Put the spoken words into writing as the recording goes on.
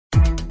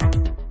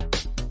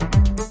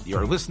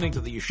You're listening to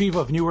the Yeshiva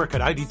of Newark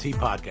at IDT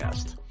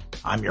podcast.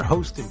 I'm your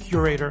host and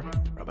curator,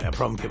 Rabbi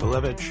Abram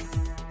Kibalevich,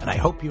 and I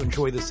hope you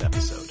enjoy this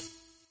episode.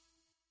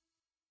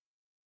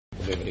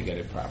 We'll be able to get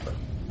it proper.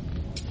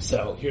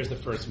 So here's the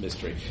first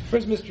mystery.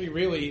 First mystery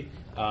really,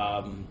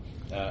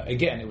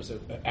 again, it was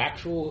an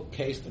actual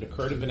case that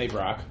occurred in Bnei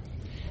Brak,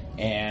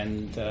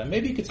 and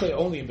maybe you could say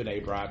only in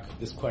Bnei Brak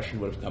this question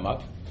would have come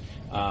up.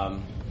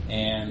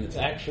 And it's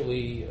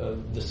actually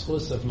the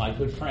schus of my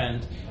good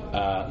friend,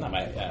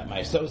 my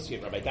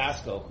associate, Rabbi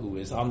Daskel, who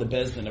is on the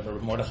Bezdin of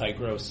Rabbi Mordechai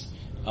Gross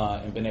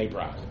in Bnei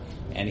Brak.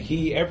 And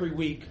he, every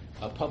week,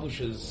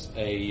 publishes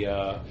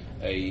a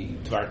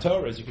Dvar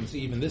Torah. As you can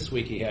see, even this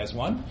week he has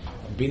one,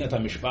 Binat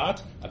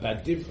HaMishpat,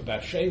 about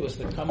shaylos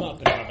that come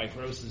up in Rabbi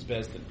Gross's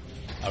Bezdin.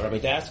 Rabbi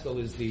Daskel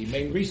is the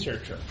main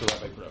researcher for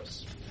Rabbi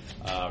Gross.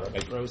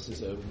 Rabbi Gross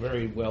is a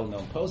very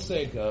well-known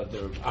posek,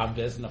 the Av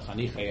Bezdin of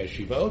Chanichei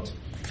Yeshivot,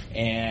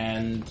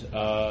 and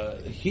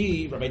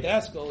Rabbi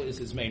Daskel, is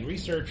his main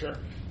researcher,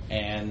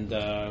 and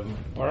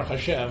Baruch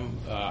Hashem,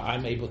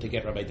 I'm able to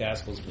get Rabbi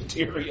Daskel's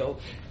material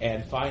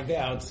and find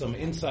out some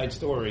inside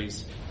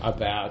stories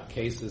about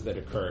cases that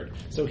occurred.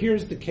 So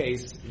here's the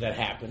case that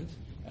happened,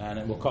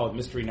 and we'll call it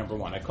mystery number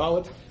one. I call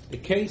it the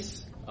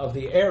case of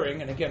the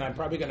airing, and again, I'm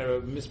probably going to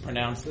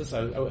mispronounce this.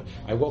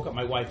 I woke up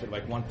my wife at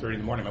like 1:30 in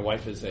the morning. My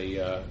wife is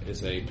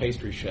a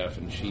pastry chef,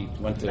 and she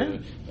went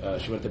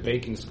to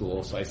baking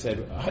school. So I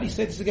said, "How do you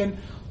say this again?"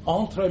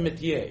 Entre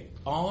métier.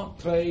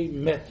 Entre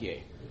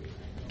métier.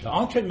 The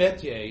entre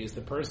métier is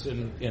the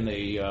person in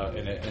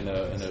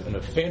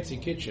a fancy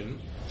kitchen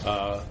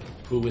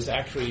who is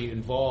actually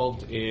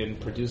involved in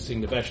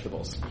producing the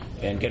vegetables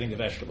and getting the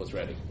vegetables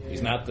ready.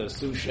 He's not the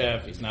sous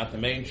chef. He's not the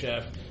main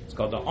chef. It's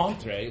called the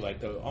entree. Like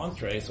the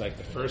entree is like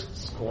the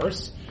first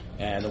course,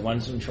 and the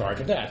one's in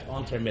charge of that,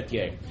 entre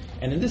métier.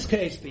 And in this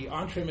case, the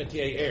entre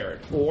métier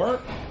aired.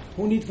 Or,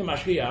 who needs the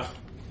mashgiach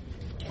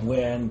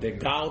when the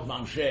garde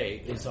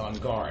manger is on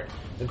guard?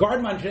 The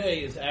garde manger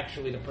is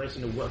actually the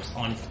person who works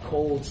on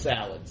cold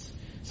salads.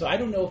 So I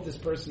don't know if this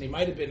person, he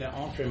might have been an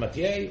entre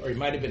métier or he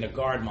might have been a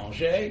garde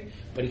manger,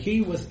 but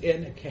he was I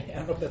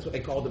don't know if that's what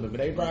they called him in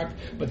Bnei Brak,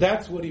 but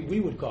that's what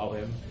we would call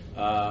him,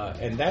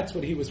 and that's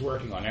what he was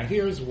working on. Now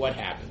here's what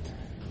happened.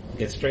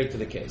 Get straight to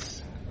the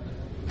case.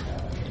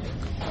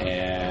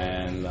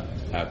 And,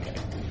 okay.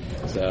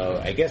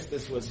 So I guess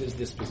this was his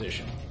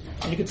disposition.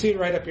 And you can see it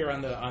right up here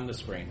on the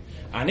screen.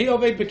 Ani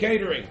oved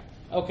b'catering.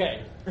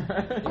 Okay. He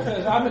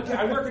says,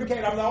 I work in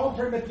catering. I'm the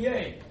entre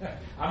métier.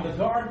 I'm the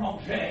garde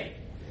manger.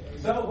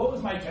 So what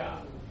was my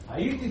job?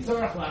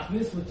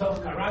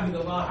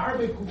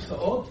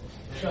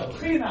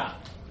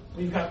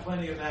 We've got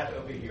plenty of that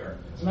over here.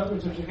 So in other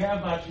words, what you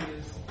have, Bachi,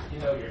 is,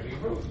 your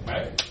Hebrew,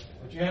 right?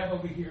 What you have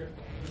over here,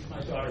 this is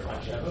my daughter,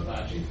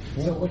 Bachi.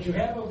 So what you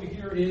have over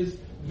here is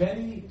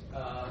many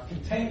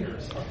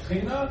containers of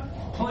tchina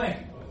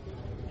plain.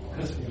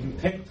 Because if you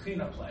take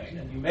tchina plain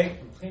and you make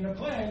from tchina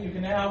plain, you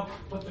can now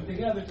put them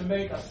together to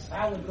make a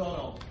salad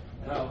gadol.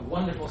 A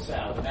wonderful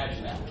salad.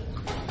 Imagine that.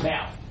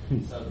 Now,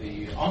 so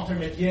the entre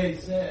métier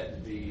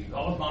said, the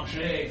garde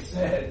manger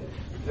said,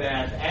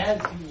 that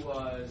as he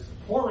was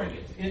pouring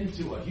it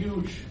into a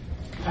huge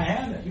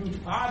pan, a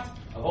huge pot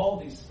of all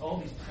these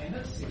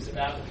tchinas, he was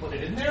about to put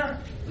it in there,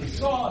 he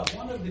saw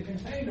one of the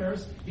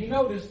containers, he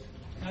noticed,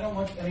 I don't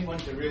want anyone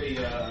to really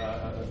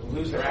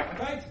lose their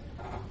appetite,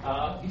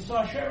 he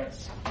saw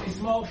sheretz, a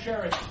small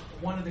sheretz,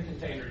 one of the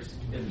containers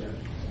in there.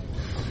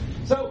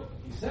 So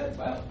he said,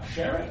 well, a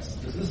sheretz,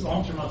 this is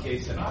entre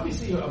métier, and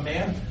obviously a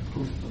man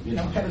who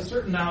had a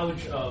certain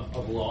knowledge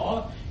of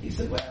law, he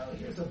said, well,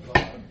 here's a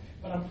bug,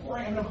 but I'm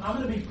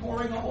going to be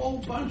pouring a whole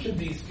bunch of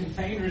these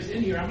containers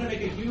in here. I'm going to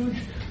make a huge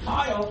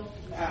pile.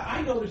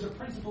 I know there's a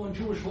principle in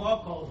Jewish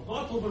law called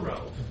batel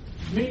b'rov,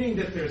 meaning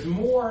that there's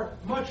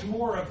much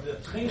more of the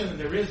tchina than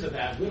there is of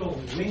that little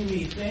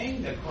wingy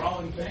thing, that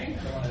crawling thing.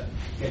 I don't want to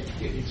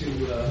get you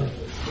too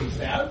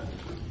spaced out,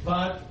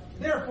 but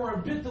therefore a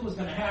bittul is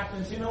going to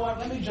happen. So you know what?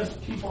 Let me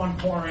just keep on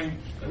pouring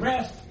the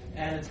rest,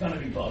 and it's going to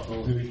be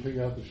batel. Did he pick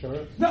out the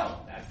shirt? No,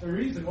 that's the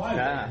reason why.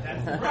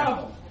 That's the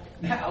problem.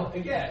 Now,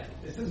 again,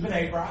 this is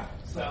Bnei Brak,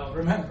 so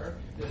remember,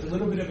 there's a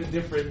little bit of a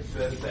different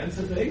sense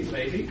of things,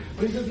 maybe.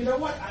 But he says, you know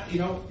what?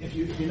 If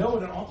you know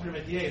what an entre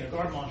métier and a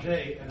garde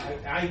manger, and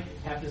I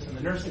have this in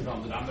the nursing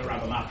home that I'm the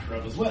Rabbi Machshir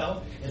of as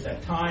well, is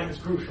that time is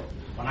crucial.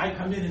 When I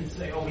come in and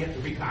say, we have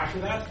to rekasher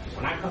that,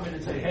 when I come in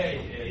and say,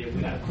 hey, we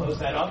got to close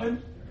that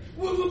oven,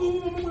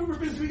 we're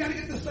busy, we got to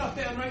get this stuff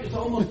down, right? It's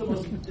almost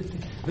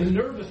the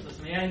nervousness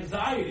and the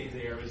anxiety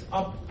there is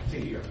up to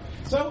here.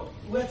 So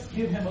let's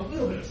give him a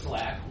little bit of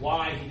slack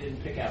why he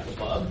didn't pick out the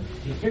bug.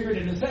 He figured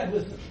in his head,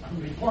 listen, I'm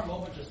going to be pouring a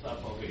whole bunch of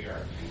stuff over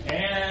here.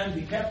 And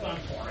he kept on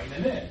pouring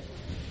them in.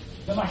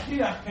 The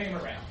mashgiach came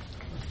around.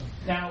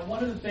 Now,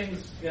 one of the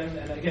things,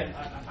 and again,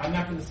 I'm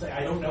not going to say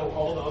I don't know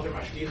all the other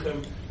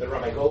mashgiachim that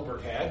Rabbi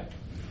Goldberg had.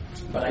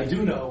 But I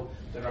do know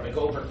that Rabbi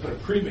Goldberg put a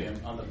premium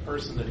on the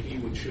person that he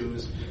would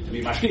choose to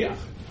be mashgiach.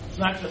 It's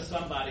not just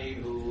somebody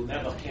who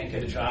never can't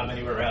get a job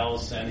anywhere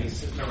else and he's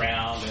sitting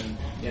around and,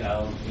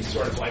 he's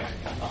sort of like,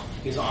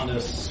 he's on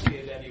this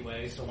skid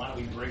anyway, so why don't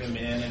we bring him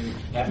in and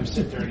have him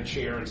sit there in a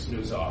chair and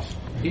snooze off.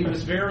 He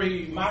was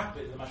very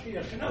makbid. The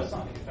mashgiach should know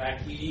something. In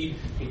fact, he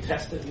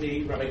tested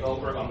me, Rabbi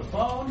Goldberg, on the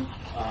phone,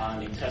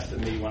 and he tested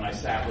me when I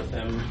sat with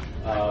him.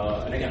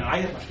 And again,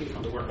 I had mashgiach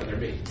come to work under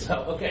me. So,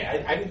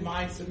 okay, I didn't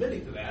mind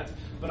submitting to that,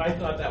 but I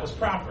thought that was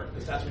proper,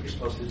 because that's what you're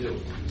supposed to do.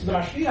 So the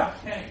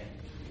mashgiach came.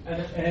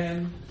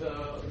 And the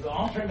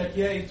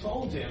entremetier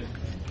told him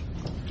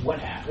what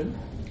happened.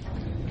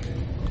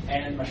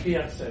 And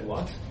Mashgiach said,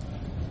 what?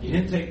 You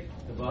didn't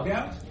take the bug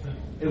out?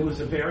 It was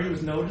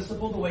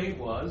noticeable the way it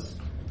was.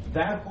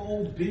 That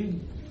whole big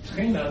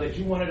tchina that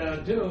you wanted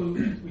to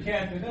do, we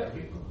can't do that.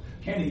 We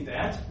can't eat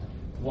that.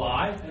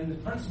 Why? And the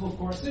principle, of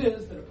course,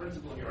 is that a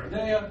principle of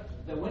Yeridea,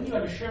 that when you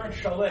have a sheret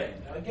shalem,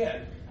 now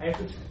again, I have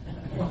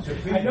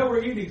to, I know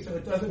we're eating, so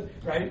it doesn't,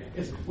 right?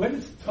 It's when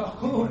it's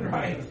tachun,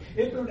 right?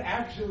 If it would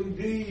actually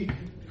be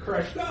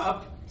crushed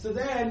up, so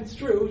then it's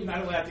true, you're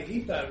not allowed to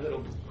eat that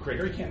little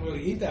critter, you can't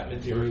really eat that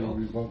material,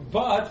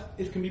 but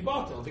it can be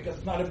bottled because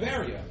it's not a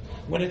barrier.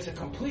 When it's a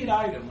complete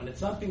item, when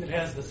it's something that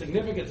has the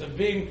significance of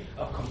being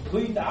a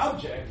complete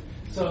object,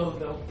 so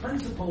the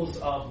principles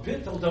of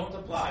bittul don't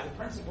apply. The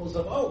principles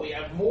of, we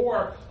have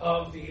more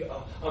of the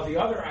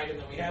other item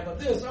than we have of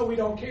this, we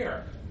don't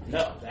care.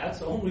 No,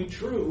 that's only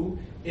true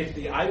if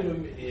the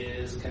item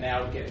can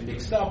now get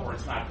mixed up or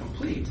it's not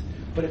complete.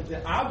 But if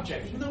the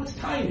object, even though it's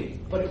tiny,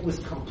 but it was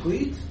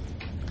complete,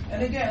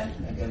 and again,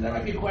 there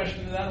might be a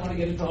question, and I don't want to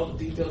get into all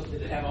the details,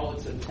 did it have all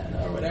its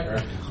antenna or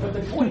whatever, but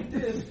the point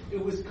is,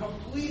 it was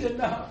complete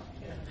enough.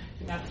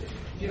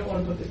 You don't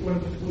want to put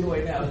the food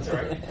away now, that's all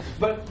right.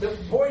 But the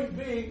point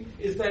being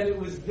is that it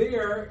was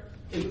there,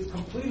 it was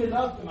complete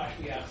enough, the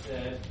Mashgiach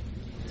said,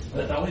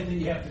 that the only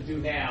thing you have to do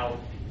now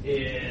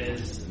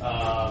is,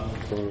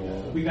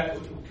 can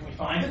we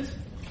find it?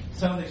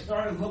 So they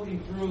started looking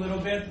through a little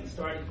bit and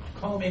started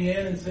combing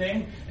in and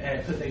saying,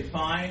 could they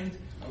find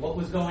what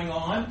was going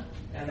on?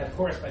 And of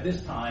course, by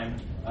this time,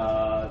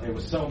 there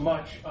was so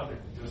much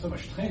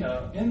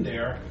tchina in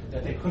there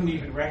that they couldn't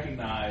even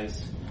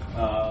recognize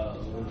the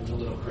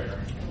little critter.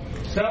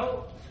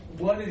 So,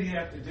 what did he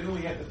have to do?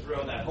 He had to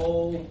throw that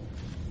whole,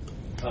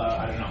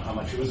 I don't know how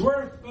much it was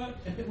worth, but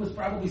it was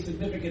probably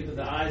significant to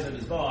the eyes of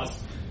his boss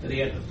that he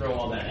had to throw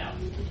all that out.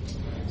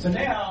 So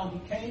now, he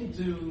came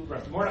to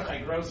Rav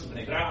Mordechai Gross of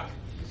Bnei Brak,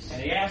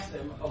 and he asked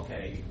him,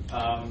 okay,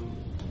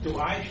 should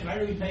I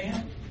really pay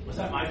him? Was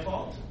that my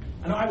fault?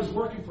 I know I was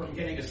working for him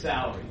getting a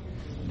salary,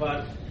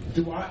 but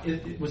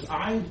was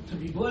I to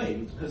be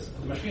blamed? Because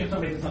the Mashgiach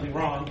told me there's something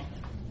wrong.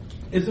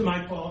 Is it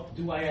my fault?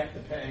 Do I have to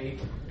pay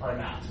or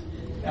not?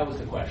 That was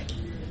the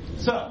question.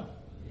 So,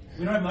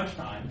 we don't have much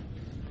time.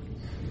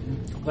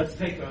 Let's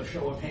take a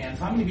show of hands.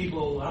 How many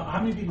people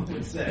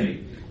would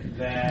say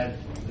that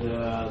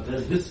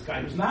there's this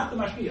guy who's not the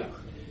Mashgiach?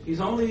 He's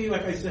only,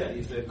 like I said,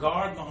 he's a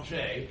garde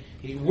manger.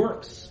 He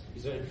works.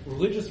 He's a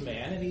religious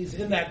man, and he's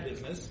in that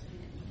business.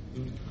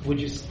 Do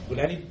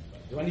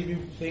any of you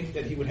think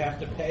that he would have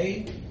to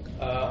pay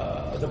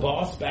the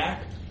boss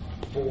back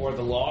for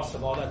the loss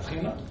of all that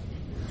tchina?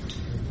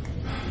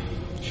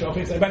 Show of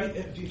hands.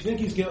 If you think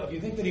he's guilty, if you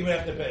think that he would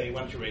have to pay,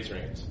 why don't you raise your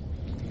hands?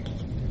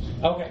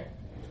 Okay.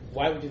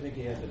 Why would you think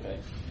he has to pay?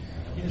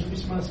 He has a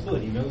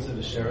responsibility. He knows that a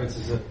sheretz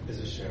is a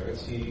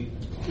sheretz.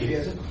 If he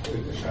has a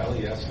child,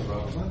 he has to run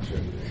a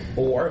lecture.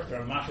 Or if the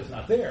Ramash is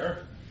not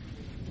there,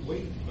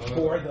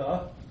 for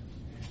the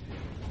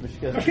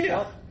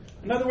Mashiach.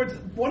 In other words,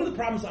 one of the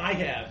problems I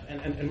have,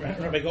 and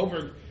Rabbi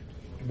Goldberg,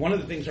 one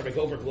of the things Rabbi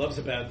Goldberg loved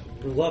about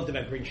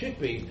Green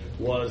Chickpea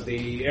was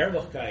the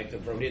Ehrlichkeit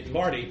of Ronit and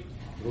Marty,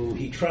 who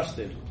he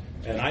trusted.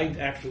 And I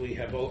actually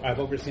I've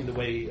overseen the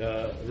way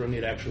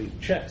Ronit actually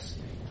checks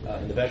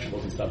in the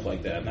vegetables and stuff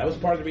like that. And that was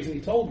part of the reason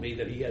he told me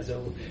that he has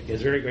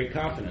very great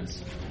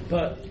confidence.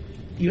 But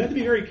you have to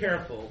be very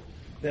careful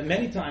that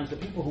many times the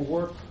people who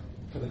work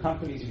for the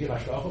companies you give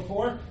hashgacha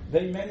for,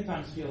 they many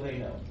times feel they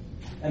know.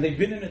 And they've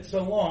been in it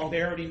so long,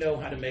 they already know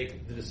how to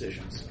make the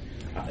decisions.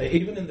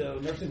 Even in the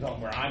nursing home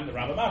where I'm the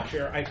Rabbi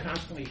Machshir, I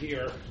constantly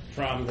hear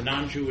from the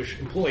non-Jewish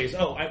employees,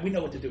 we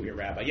know what to do here,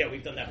 Rabbi. Yeah,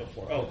 we've done that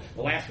before.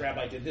 The last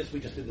rabbi did this, we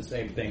just did the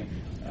same thing.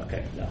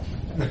 Okay, no.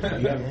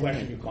 You have a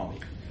question, you call me.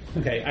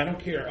 Okay, I don't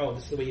care.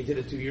 This is the way you did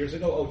it 2 years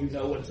ago. You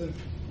know what's in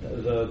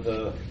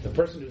the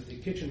person who's the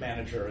kitchen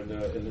manager in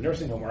the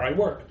nursing home where I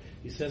work.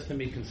 He says to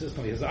me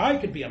consistently, he says, I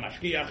could be a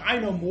mashgiach. I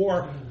know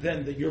more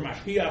than your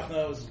mashgiach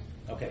knows.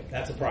 Okay,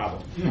 that's a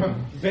problem.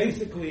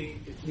 Basically,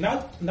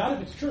 not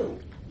if it's true.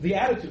 The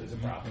attitude is a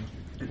problem.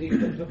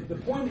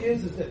 The point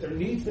is that there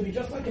needs to be,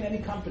 just like in any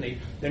company,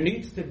 there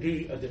needs to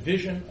be a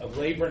division of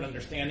labor and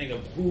understanding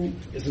of who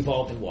is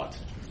involved in what.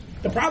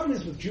 The problem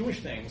is with Jewish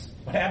things,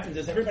 what happens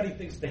is everybody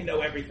thinks they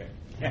know everything.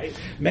 Okay?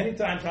 Many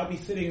times I'll be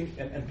sitting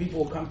and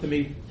people will come to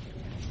me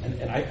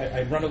And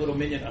I run a little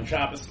minyan on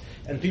Shabbos,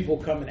 and people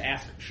come and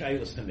ask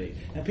shaylos to me.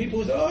 And people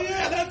would say, oh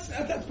yeah,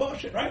 that's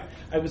bullshit, right?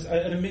 I was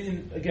at a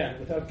minyan, again,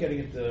 without getting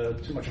into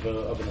too much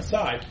of an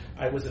aside,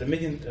 I was at a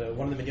minyan,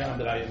 one of the minyanim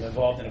that I am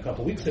involved in a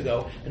couple weeks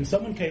ago, and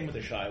someone came with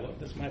a shaylo.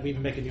 This might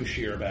even make a new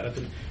shir about it.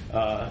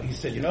 And he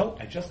said,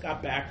 I just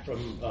got back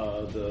from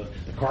the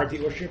car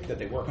dealership that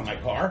they work on my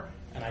car,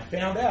 and I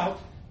found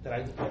out that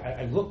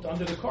I looked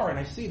under the car, and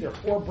I see there are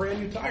 4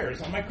 brand new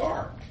tires on my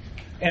car.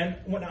 And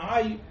when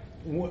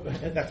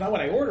that's not what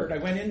I ordered. I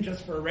went in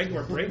just for a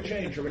regular brake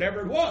change or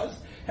whatever it was,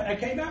 and I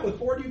came out with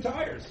 4 new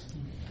tires.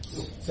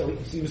 So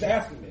he was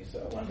asking me. So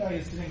one guy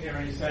is sitting there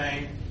and he's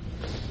saying,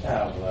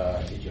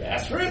 did you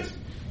ask for it?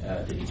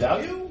 Did he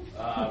tell you?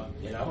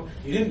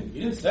 You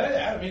didn't say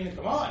that. I mean,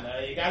 come on,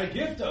 you got a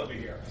gift over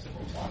here. I said,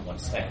 hold on 1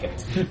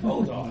 second.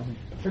 Hold on.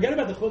 Forget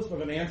about the chutzpah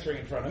of him answering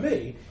in front of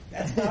me.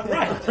 That's not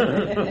right.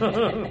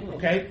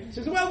 Okay?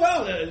 So he said,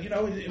 well,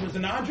 it was a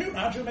non-Jew.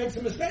 Non-Jew makes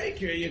a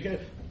mistake. I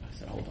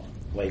said, hold on.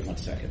 Wait 1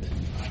 second.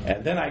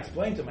 And then I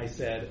explained to him, I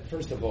said,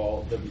 first of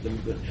all,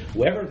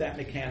 whoever that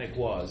mechanic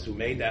was who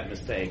made that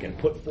mistake and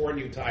put 4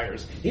 new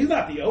tires, he's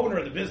not the owner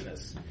of the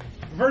business.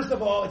 First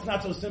of all, it's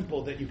not so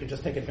simple that you can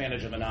just take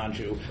advantage of a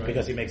non-Jew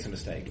because he makes a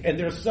mistake. And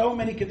there's so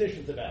many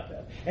conditions about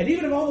that. And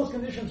even if all those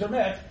conditions are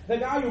met, the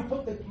guy who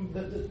put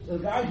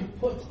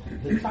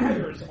the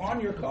tires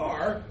on your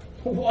car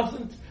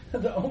wasn't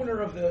the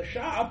owner of the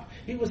shop.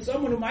 He was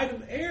someone who might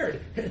have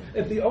erred.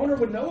 If the owner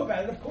would know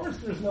about it, of course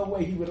there's no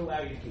way he would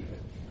allow you to keep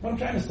it. What I'm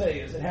trying to say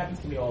is, it happens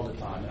to me all the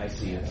time, and I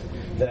see it,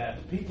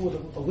 that people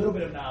with a little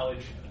bit of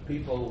knowledge,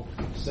 people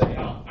say,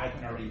 I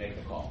can already make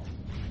the call.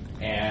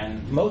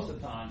 And most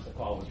of the times the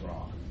call was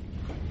wrong.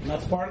 And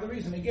that's part of the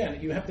reason, again,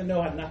 you have to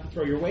know how not to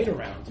throw your weight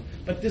around.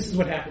 But this is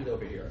what happened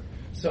over here.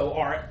 So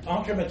our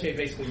Alter Matei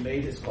basically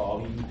made his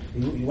call.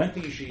 He went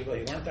to yeshiva,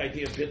 he learned the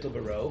idea of bittul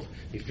barov,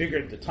 he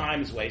figured the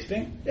time is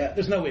wasting,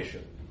 there's no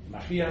issue.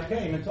 Mashiach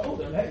came and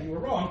told him, hey, you were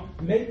wrong.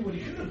 Maybe what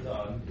he should have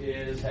done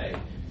is, hey,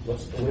 we're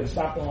going to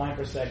stop the line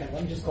for a second.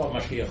 Let me just call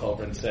Mashiach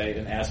over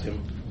and ask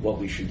him what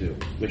we should do,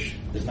 which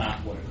is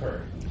not what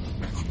occurred.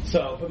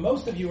 So, but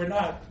most of you are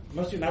not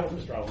with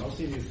Mr. Owen. Most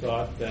of you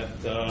thought that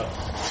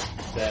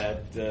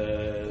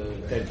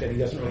he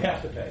doesn't really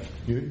have to pay.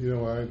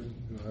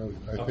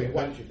 I think.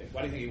 Why did you think?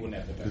 Why do you think he wouldn't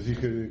have to pay? Because he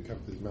could have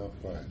kept his mouth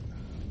quiet.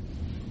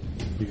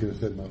 He could have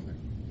said nothing.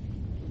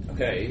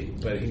 Okay,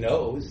 but he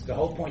knows. The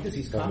whole point is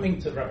he's coming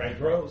to Rabbi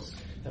Gross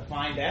to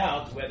find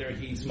out whether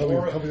he's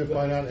more. Coming to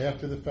find out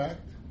after the fact.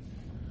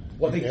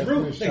 Well, they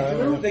threw the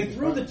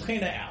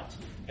tchina out,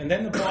 and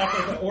then the block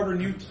had to order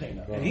new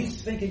tchina, and he's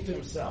thinking to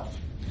himself,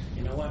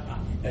 you know what?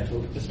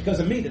 It's because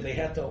of me that they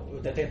had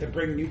to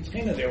bring new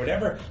tchina there.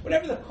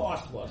 Whatever the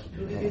cost was,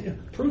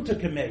 proved to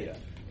Kameya.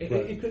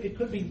 It could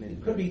be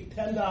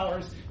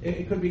 $10.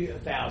 It could be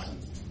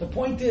 $1,000. The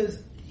point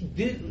is,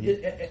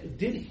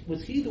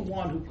 was he the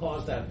one who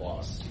caused that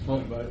loss? Well,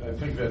 I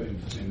think that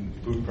in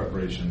food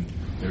preparation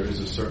there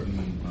is a certain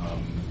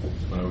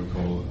what I would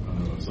call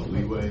it's a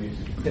leeway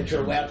that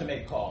you're allowed to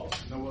make calls.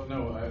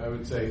 I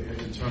would say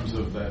in terms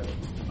of that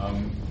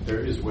there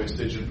is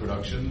wastage in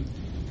production,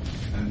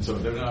 and so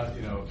they're not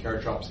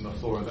carrot drops on the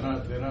floor.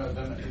 They're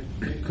not.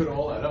 It could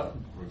all add up.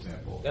 For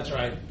example. That's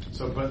right.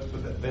 So, but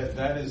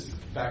that is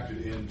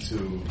factored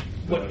into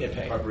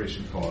the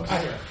preparation cost.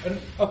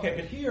 Okay,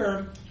 but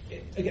here,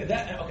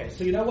 again,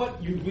 so you know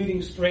what? You're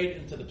leading straight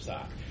into the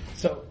psak.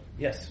 So,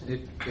 yes.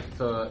 If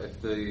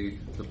the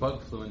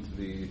bug flew into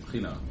the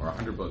tchina, or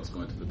 100 bugs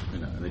go into the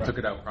tchina, and they took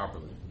it out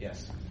properly,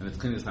 yes, and the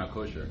tchina is now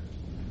kosher,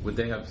 would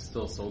they have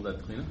still sold that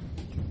tchina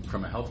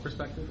from a health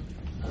perspective?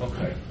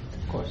 Okay.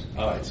 Of course.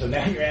 All right. So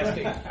now you're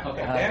asking.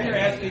 Okay. Now you're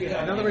asking.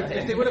 In other words,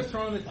 if they would have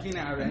thrown the tchina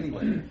out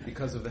anyway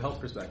because of the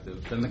health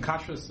perspective, then the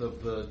kashrus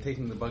of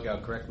taking the bug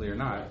out correctly or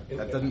not,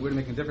 that wouldn't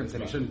make a difference,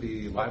 and he shouldn't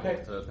be liable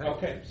to pay.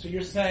 Okay. So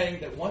you're saying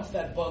that once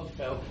that bug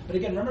fell, but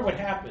again, remember what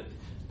happened.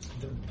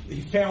 He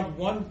found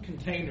one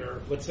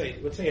container. Let's say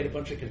he had a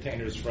bunch of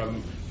containers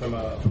from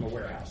a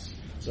warehouse.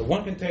 So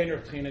one container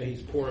of tchina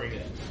he's pouring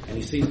in, and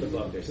he sees the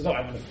bug there. He says,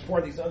 I'm going to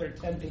pour these other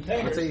 10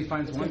 containers. Let's say he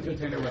finds one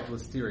container with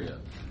listeria.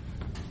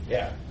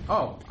 Yeah.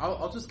 Oh,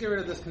 I'll just get rid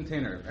of this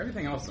container.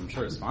 Everything else, I'm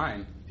sure, is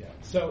fine. Yeah.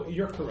 So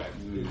you're correct.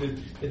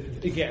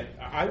 Again,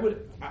 I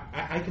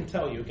can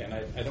tell you again.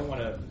 I don't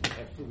want to.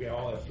 We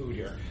all have food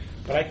here,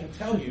 but I can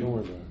tell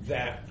you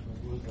that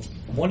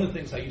one of the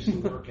things I used to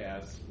work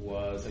as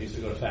was I used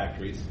to go to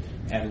factories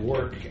and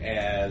work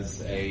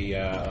as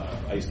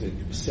I used to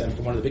send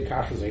from one of the big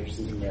kashrus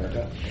agencies in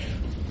America,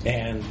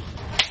 and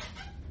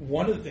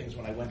one of the things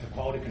when I went to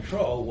quality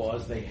control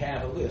was they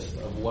had a list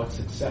of what's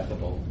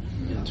acceptable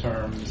in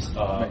terms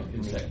of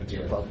insect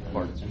material.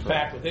 In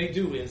fact, what they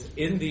do is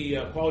in the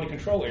quality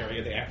control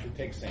area, they actually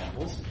take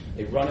samples,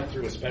 they run it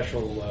through a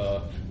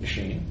special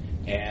machine,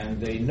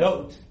 and they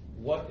note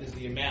what is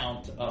the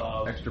amount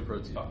of Extra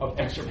protein.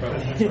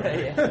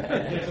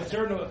 There's a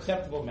certain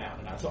acceptable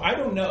amount. So I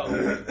don't know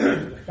if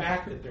the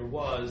fact that there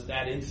was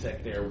that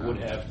insect there would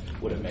have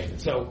made it.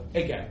 So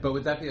again, But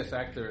would that be a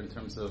factor in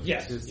terms of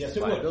yes, his it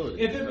would.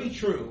 liability? If it be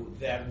true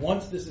that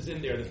once this is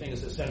in there, the thing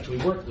is essentially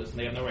worthless and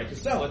they have no right to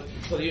sell it,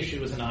 so the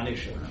issue is a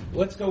non-issue.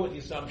 Let's go with the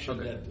assumption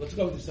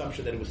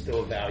that it was still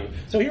of value.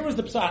 So here was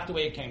the psak, the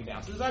way it came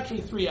down. So there's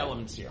actually 3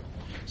 elements here.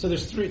 So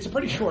there's 3. It's a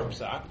pretty short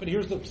psak, but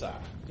here's the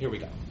psak. Here we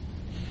go.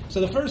 So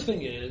the first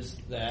thing is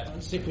that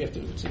let's see if we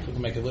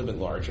can make it a little bit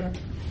larger.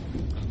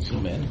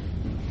 Zoom in.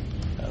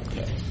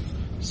 Okay.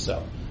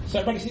 So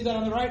everybody see that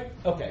on the right?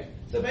 Okay.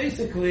 So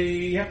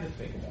basically, you have to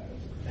think about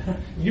it.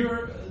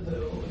 You're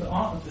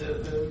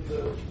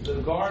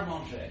the guard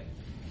manger.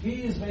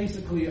 He is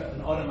basically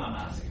an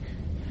automatic.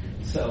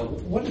 So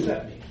what does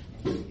that mean?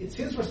 It's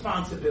his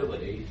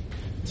responsibility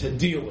to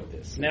deal with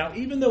this. Now,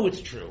 even though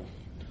it's true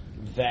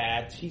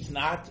that he's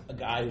not a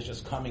guy who's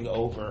just coming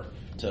over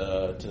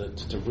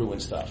to ruin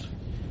stuff,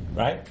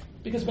 right?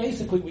 Because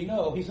basically we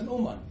know he's an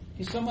uman.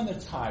 He's someone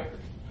that's hired.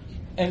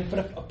 But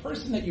if a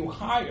person that you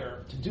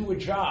hire to do a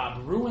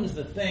job ruins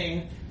the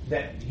thing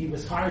that he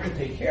was hired to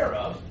take care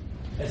of,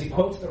 as he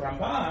quotes the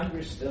Ramban,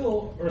 you're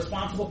still a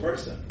responsible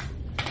person.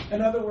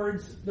 In other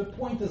words, the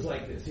point is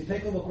like this. You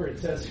take a look where it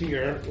says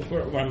here,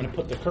 where I'm going to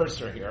put the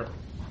cursor here.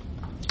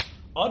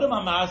 Adam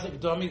amazik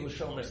domi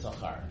l'shomer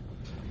sachar.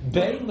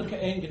 Bein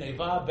l'ka'en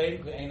gneva,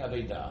 bein l'ka'en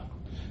aveda.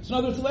 So in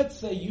other words, let's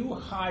say you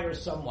hire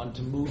someone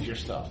to move your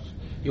stuff.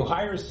 You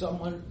hire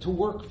someone to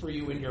work for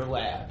you in your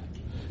lab.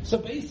 So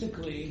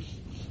basically,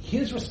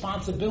 his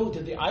responsibility,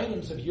 the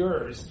items of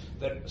yours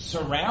that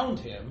surround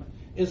him,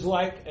 is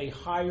like a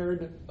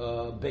hired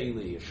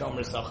Bailey, a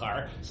Shomer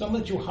Sachar,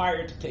 someone that you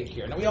hired to take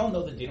care. Now we all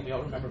know the din, we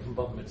all remember from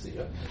Bava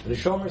Metzia. The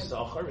Shomer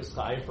Sachar is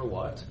chayav for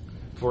what?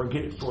 For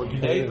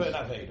Gneva and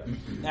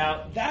Aveda.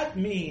 Now that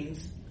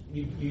means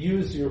you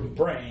use your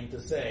brain to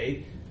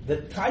say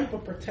the type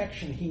of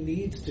protection he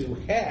needs to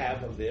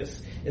have of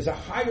this is a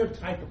higher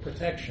type of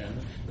protection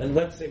than,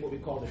 let's say, what we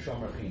call the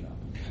Shomer Pina.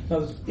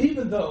 Now,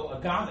 even though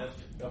a ganef,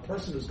 a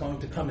person who's going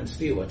to come and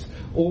steal it,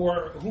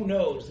 or who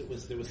knows,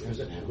 there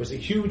was a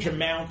huge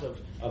amount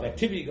of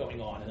activity going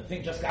on and the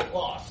thing just got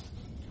lost,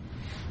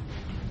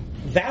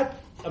 that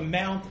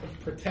amount of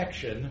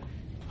protection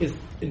is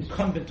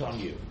incumbent on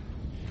you.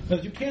 Now,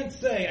 you can't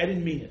say, I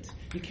didn't mean it.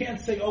 You can't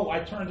say, oh,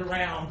 I turned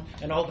around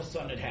and all of a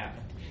sudden it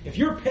happened. If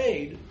you're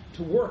paid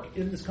to work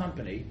in this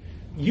company,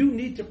 you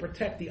need to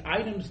protect the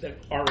items that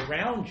are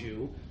around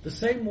you the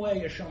same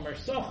way a Shomer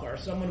Sachar,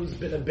 someone who's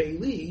been a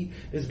Baili,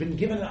 has been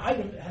given an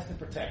item that has to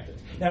protect it.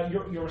 Now,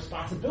 your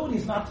responsibility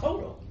is not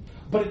total,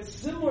 but it's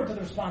similar to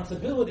the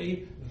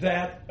responsibility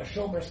that a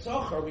Shomer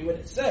Sachar, we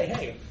would say,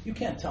 hey, you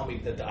can't tell me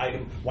that the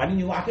item, why didn't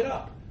you lock it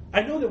up?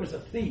 I know there was a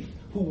thief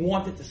who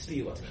wanted to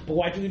steal it, but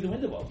why did you leave the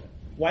window open?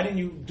 Why didn't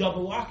you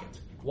double lock it?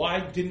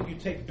 Why didn't you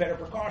take better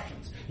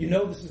precautions? You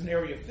know this is an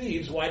area of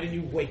thieves. Why didn't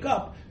you wake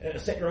up,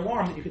 set your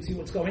alarm that you could see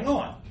what's going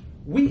on?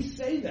 We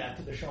say that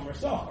to the Shomer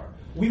Sachar.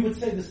 We would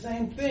say the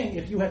same thing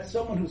if you had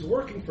someone who's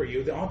working for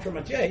you, the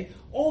entremetier,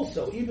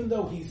 also, even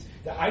though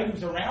the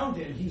items around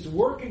him, he's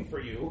working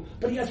for you,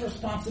 but he has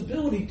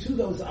responsibility to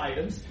those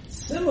items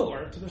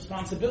similar to the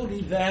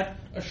responsibility that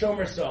a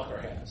Shomer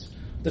Sachar has.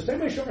 The same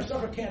way Shomer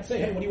Sachar can't say,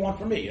 hey, what do you want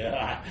from me?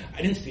 I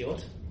didn't steal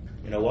it.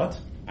 You know what?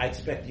 I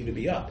expect you to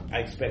be up. I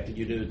expected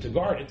you to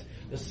guard it.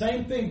 The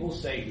same thing we'll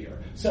say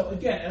here. So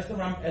again,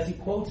 as he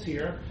quotes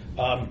here,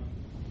 the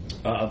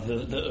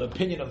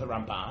opinion of the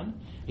Ramban,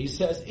 he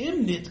says,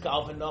 "Im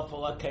nitkal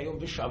v'nafal akeum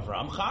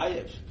v'shavram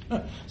chayiv."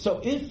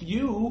 So if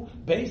you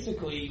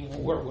basically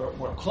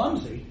were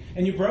clumsy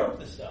and you broke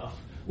the stuff,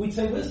 we'd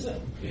say, listen,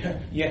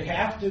 you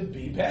have to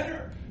be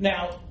better.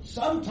 Now,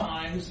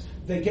 sometimes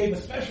they gave a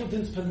special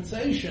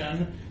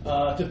dispensation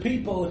to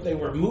people if they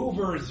were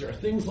movers or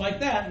things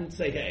like that, and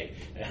say, hey,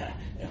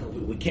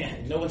 we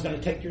can't, no one's going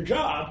to take your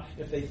job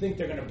if they think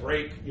they're going to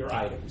break your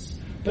items.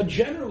 But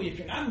generally, if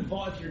you're not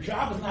involved, if your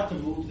job is not to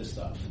move the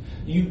stuff,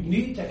 you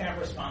need to have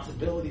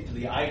responsibility to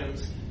the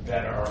items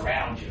that are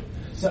around you.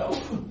 So,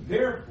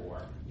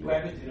 therefore, you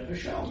have a din of a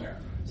shomer.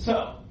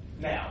 So,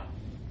 now,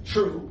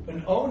 true,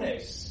 an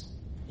ones,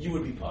 you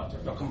would be potter.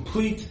 A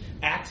complete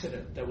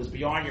accident that was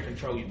beyond your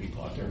control, you'd be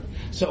potter.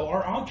 So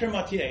our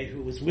entremetier,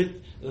 who was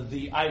with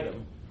the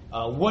item,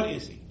 what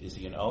is he? Is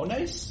he an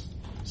ones?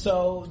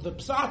 So the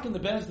psak in the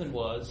Bezdin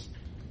was,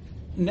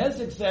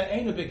 Nezek zeh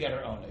einu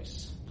begetter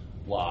ones.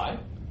 Why?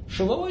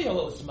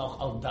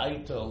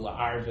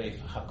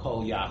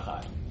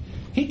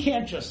 He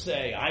can't just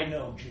say, I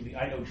know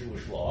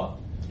Jewish law.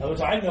 In other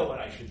words, I know what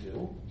I should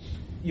do.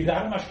 You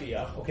got a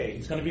mashgiach. Okay,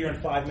 he's going to be here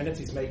in 5 minutes.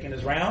 He's making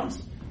his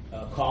rounds.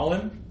 Call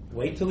him,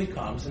 wait till he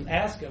comes, and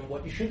ask him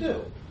what you should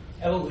do.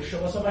 And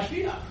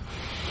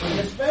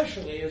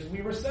especially, as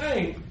we were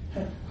saying,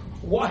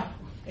 why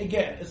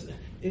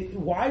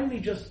didn't he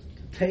just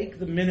take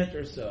the minute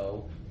or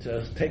so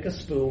to take a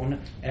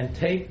spoon and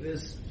take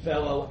this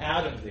fellow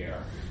out of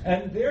there?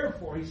 And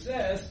therefore, he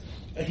says,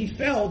 the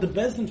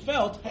Bezdin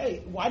felt,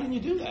 hey, why didn't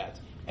you do that?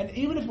 And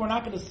even if we're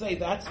not going to say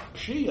that's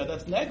pshia,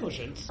 that's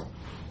negligence,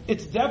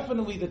 it's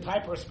definitely the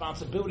type of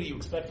responsibility you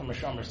expect from a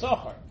shomer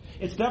sachar.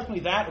 It's definitely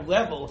that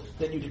level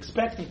that you'd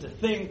expect him to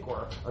think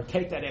or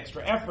take that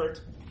extra effort.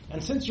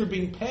 And since you're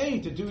being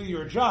paid to do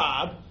your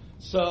job,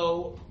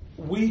 so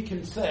we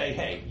can say,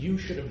 hey, you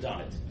should have done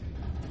it.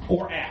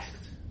 Or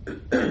asked.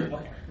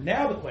 Okay.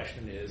 Now the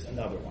question is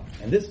another one.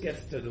 And this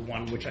gets to the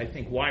one which I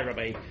think why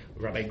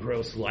Rabbi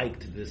Gross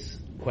liked this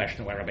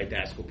question, why Rabbi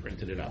Daskal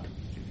printed it up.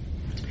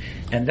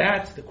 And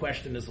the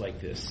question is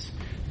like this.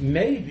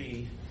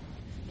 Maybe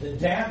the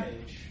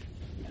damage,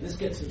 and this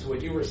gets into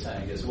what you were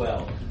saying as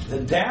well, the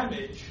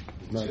damage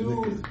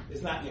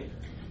is not Nicker.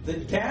 The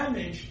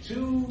damage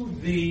to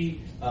the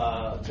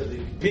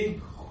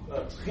big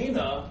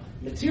tchina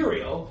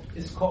material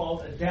is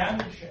called a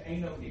damage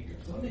she'eino Nicker.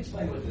 So let me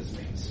explain what this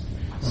means.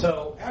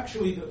 So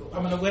actually,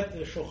 I'm going to let the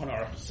Shulchan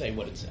Aruch say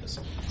what it says.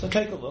 So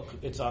take a look.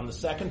 It's on the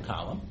second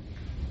column,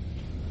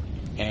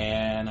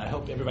 and I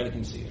hope everybody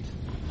can see it.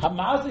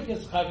 Hamazik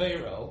es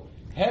chaveiro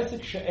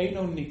hezek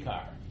she'eino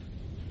nikar.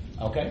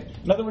 Okay?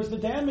 In other words, the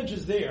damage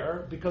is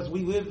there because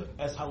we live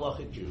as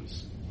halachic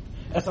Jews.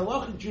 As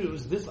halachic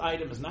Jews, this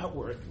item is not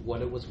worth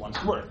what it was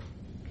once worth.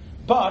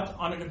 But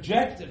on an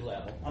objective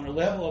level, on a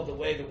level of the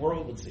way the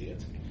world would see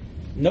it,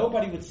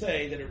 nobody would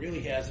say that it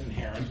really has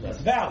inherent less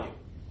value.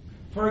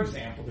 For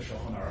example, the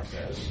Shulchan Aruch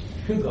says,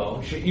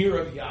 "Kugo she'ir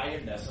of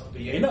yayin nesach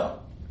b'yeno."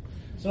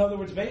 So in other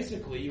words,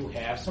 basically, you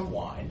have some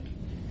wine,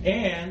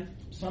 and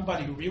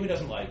somebody who really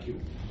doesn't like you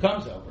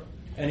comes over,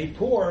 and he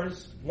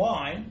pours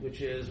wine,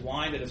 which is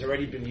wine that has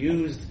already been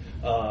used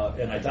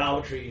in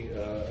idolatry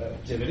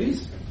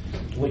activities,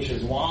 which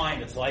is wine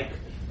that's like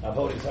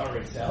Avodah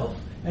Zarah itself,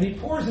 and he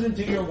pours it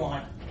into your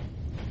wine.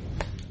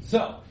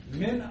 So,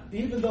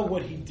 even though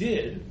what he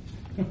did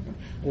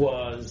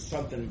was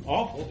something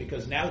awful,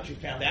 because now that you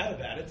found out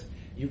about it,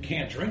 you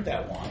can't drink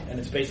that wine, and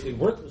it's basically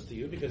worthless to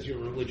you because you're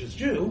a religious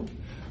Jew,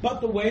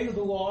 but the way that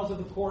the laws of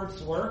the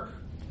courts work,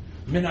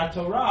 minat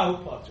Torah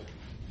u'patur.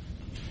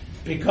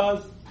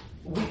 Because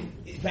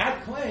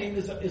that claim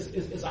is a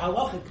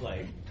halachic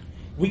claim.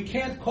 We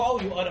can't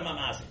call you Adam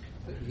HaMazik.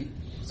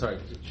 Sorry,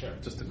 Sure.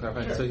 just to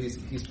clarify. Sure. So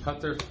he's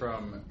putter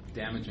from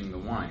damaging your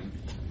wine,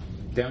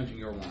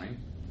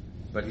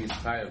 but he's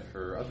chayav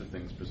for other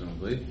things,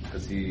 presumably,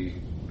 because he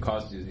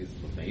caused you, he's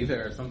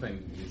either or something.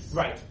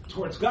 Right.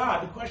 Towards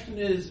God, the question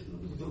is,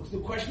 the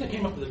question that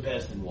came up with the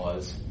best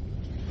was,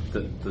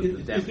 the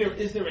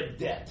is there a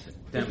debt?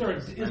 Is there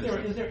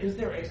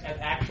an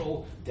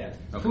actual debt?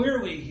 Okay.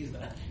 Clearly, he's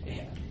not.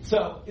 Yeah.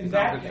 So in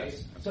that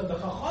case, so the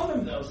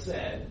Chachamim though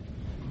said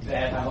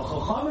that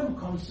Chachamim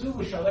kamsu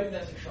v'shalei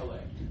nesek shalei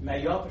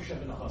me'yaf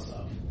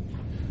v'shev.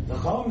 The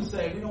Chachamim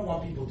say we don't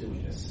want people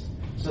doing this.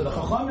 So the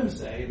Chachamim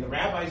say, and the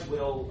rabbis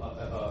will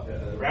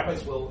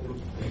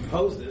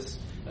impose this.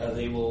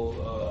 They will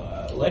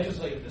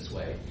legislate it this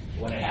way.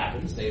 When it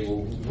happens, they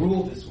will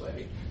rule this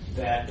way.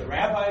 That the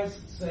rabbis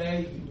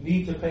say you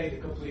need to pay the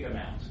complete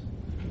amount,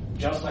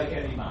 just like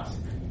any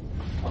mazik.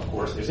 Of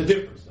course, there's a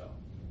difference though,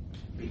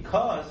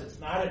 because it's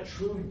not a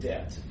true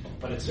debt,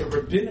 but it's a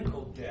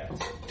rabbinical debt.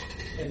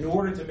 In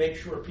order to make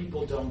sure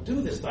people don't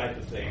do this type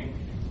of thing,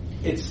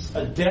 it's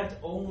a debt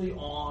only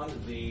on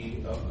the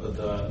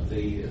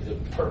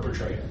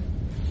perpetrator.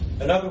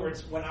 In other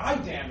words, when I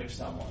damage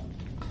someone,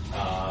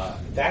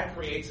 that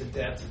creates a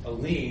debt, a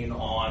lien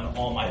on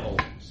all my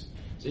holdings.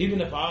 So even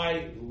if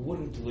I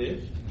wouldn't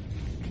live,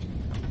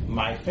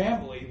 my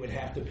family would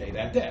have to pay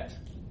that debt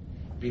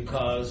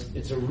because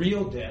it's a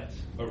real debt,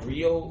 a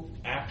real,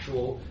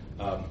 actual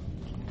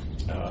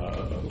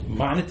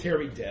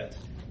monetary debt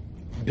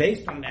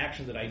based on an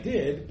action that I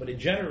did, but it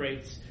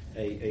generates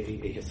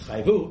a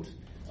hischayvut,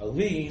 a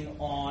lien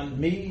on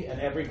me and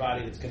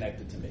everybody that's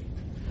connected to me.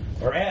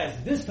 Whereas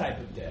this type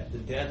of debt, the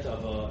debt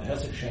of a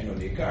hesed she'eino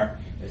nikar,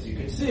 as you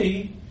can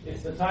see,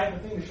 it's the type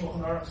of thing the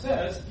Shulchan Aruch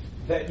says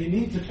that you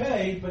need to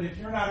pay, but if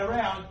you're not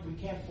around, we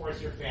can't force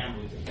your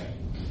family to pay.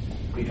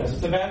 Because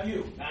it's about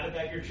you, not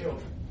about your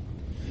children.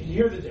 You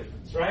hear the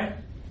difference, right?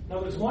 In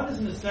other words, one is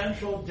an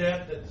essential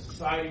debt that the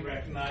society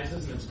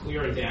recognizes, and it's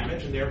clear a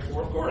damage, and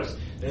therefore, of course,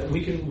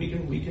 we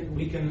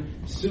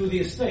can sue the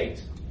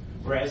estate.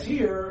 Whereas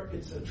here,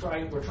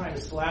 we're trying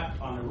to slap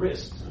on the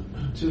wrist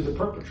to the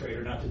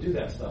perpetrator not to do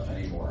that stuff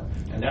anymore,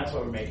 and that's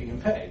why we're making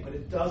him pay. But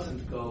it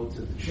doesn't go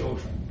to the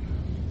children.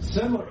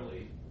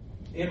 Similarly,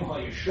 im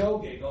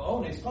hayeshoge go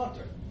ones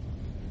pater.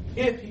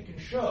 If he can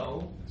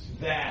show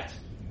that,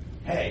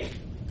 hey,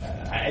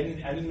 I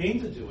didn't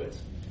mean to do it.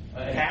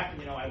 It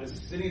happened, I was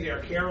sitting there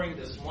carrying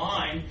this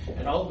wine,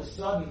 and all of a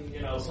sudden,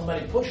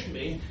 somebody pushed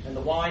me, and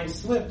the wine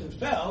slipped and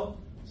fell.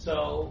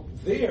 So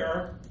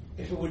there,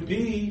 if it would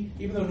be,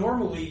 even though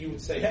normally you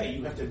would say, hey,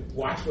 you have to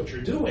watch what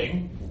you're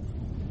doing,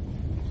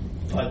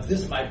 but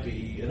this might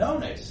be an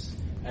ones,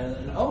 and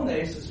an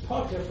ones is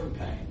pater from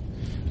paying,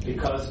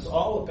 because it's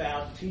all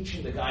about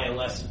teaching the guy a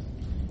lesson.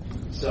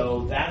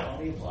 So that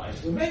only applies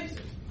to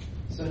amazing.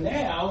 So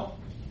now,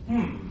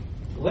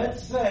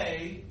 let's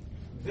say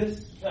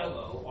this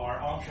fellow, our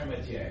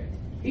entremetier,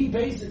 he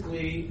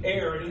basically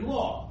erred in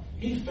law.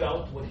 he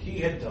felt what he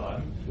had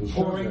done, Was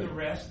pouring okay. the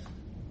rest,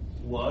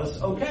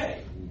 was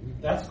okay.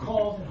 That's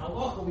called, in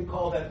halacha, we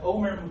call that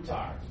omer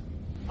mutar.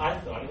 I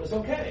thought it was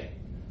okay.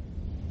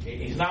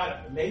 He's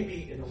not,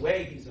 maybe in a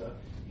way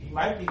he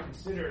might be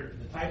considered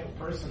the type of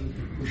person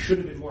who should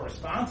have been more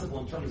responsible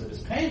in terms of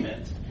his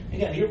payment.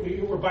 Again, here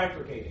we're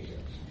bifurcating here.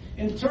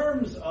 In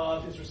terms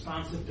of his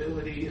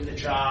responsibility in the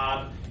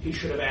job, he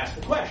should have asked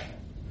the question.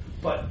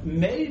 But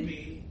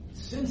maybe,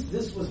 since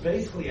this was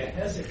basically a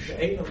hezek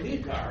she'eino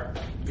nikar,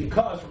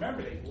 because,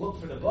 remember, they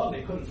looked for the bug,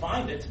 they couldn't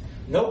find it,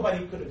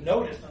 nobody could have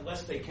noticed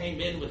unless they came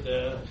in with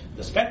the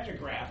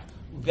spectrograph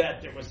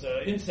that there was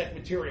insect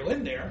material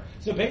in there.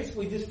 So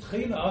basically this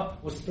tchina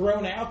was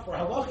thrown out for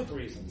halachic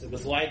reasons. It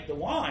was like the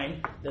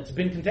wine that's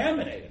been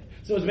contaminated.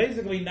 So it was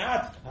basically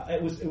not,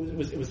 it was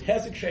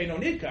hezek she'eino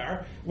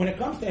nikar. When it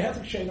comes to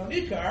hezek she'eino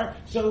nikar,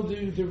 so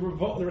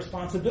the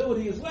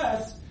responsibility is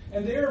less,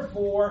 and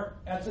therefore,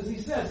 as he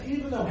says,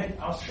 even though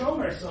al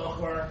shomer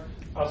socher,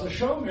 as a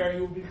shomer,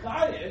 you will be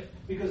chayiv,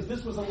 because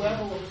this was a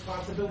level of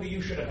responsibility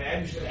you should have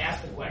had. You should have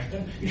asked the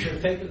question. You should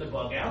have taken the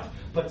bug out.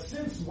 But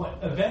since what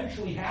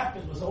eventually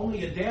happened was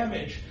only a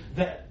damage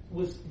that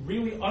was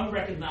really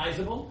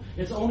unrecognizable,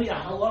 it's only a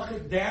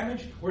halachic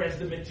damage, whereas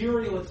the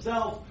material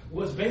itself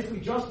was basically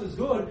just as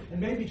good,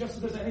 and maybe just as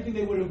good as anything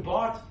they would have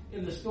bought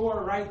in the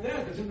store right there,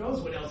 because who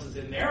knows what else is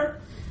in there.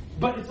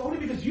 But it's only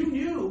because you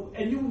knew,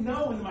 and you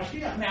know, and the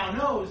Mashiach now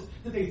knows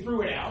that they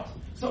threw it out.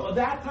 So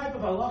that type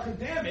of halachic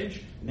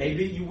damage,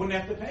 maybe you wouldn't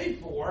have to pay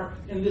for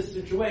in this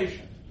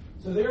situation.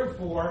 So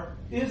therefore,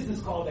 is this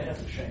called a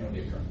hezek she'eino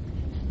nikar?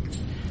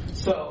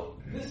 So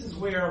this is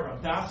where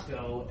Rav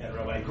Dasko and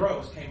Rabbi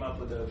Gross came up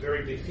with a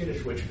very big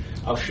kiddush, which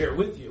I'll share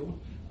with you,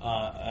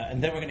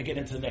 and then we're going to get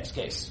into the next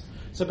case.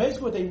 So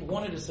basically what they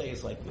wanted to say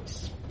is like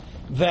this,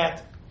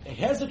 that a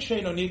hezek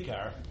she'eino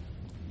nikar,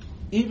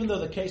 even though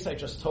the case I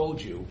just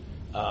told you,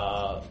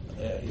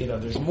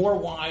 there's more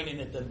wine in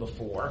it than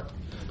before,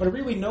 but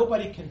really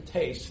nobody can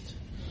taste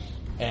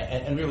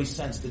and really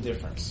sense the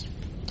difference.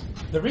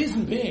 The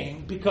reason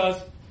being because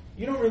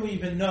you don't really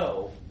even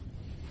know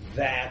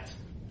that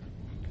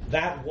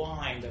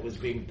wine that was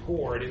being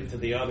poured into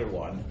the other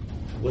one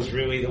was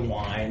really the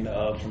wine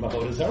from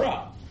Avodah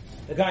Zarah.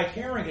 The guy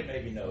carrying it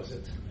maybe knows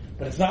it,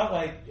 but it's not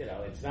like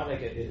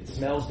it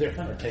smells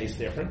different or tastes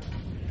different.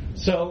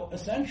 So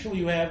essentially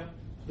you have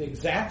the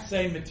exact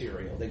same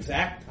material, the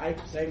exact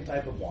same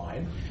type of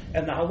wine,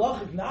 and the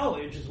halachic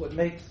knowledge is what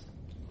makes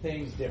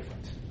things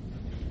different.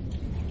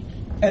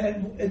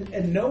 And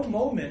at no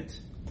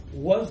moment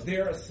was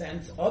there a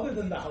sense, other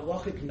than the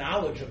halachic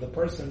knowledge of the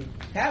person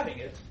having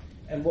it,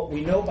 and what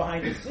we know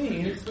behind the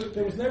scenes,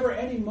 there was never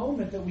any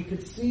moment that we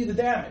could see the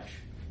damage.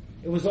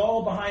 It was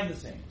all behind the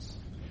scenes.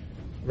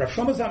 Rav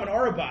Shlomo Zalman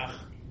Auerbach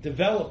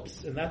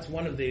develops, and that's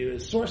one of the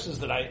sources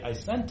that I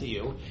sent to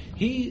you,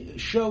 he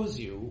shows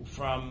you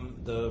from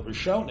the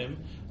Rishonim,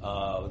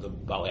 the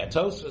Balei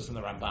HaTosfos and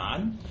the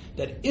Ramban,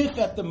 that if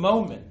at the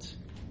moment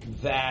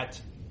that,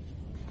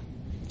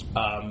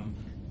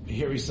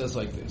 here he says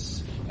like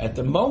this, at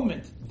the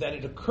moment that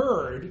it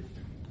occurred,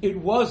 it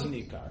was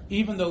Nikar,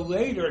 even though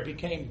later it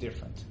became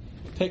different.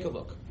 Take a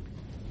look.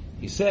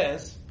 He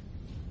says,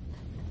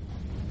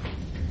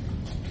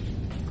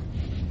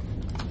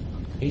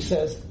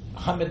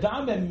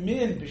 Hamedame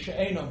min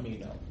b'she'eino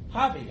mino,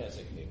 havi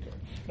hezek nikar.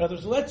 In other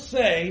words, let's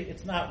say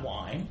it's not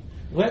wine.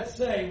 Let's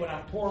say what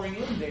I'm pouring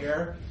in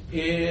there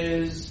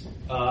is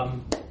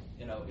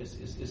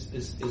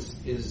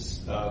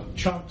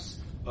chunks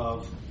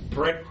of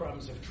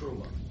breadcrumbs of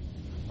truma.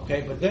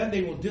 Okay, but then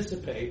they will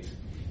dissipate,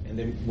 and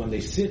then when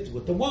they sit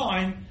with the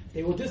wine,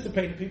 they will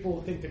dissipate, and people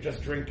will think they're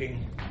just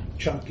drinking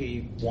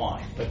chunky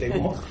wine, but they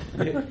won't.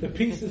 The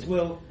pieces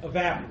will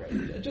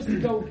evaporate. Just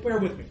bear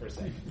with me for a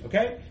second,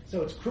 okay?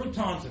 So it's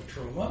croutons of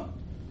truma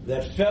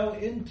that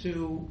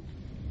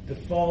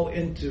fall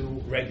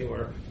into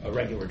a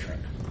regular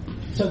drink.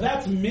 So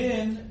that's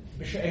min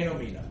b'she'eino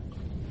mina.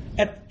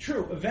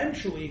 True,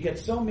 eventually it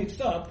gets so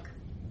mixed up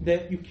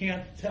that you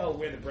can't tell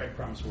where the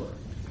breadcrumbs were.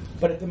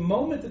 But at the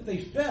moment that they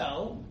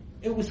fell,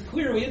 it was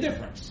clearly a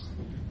difference.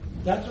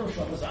 That's what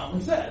Shlomo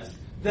Zalman says,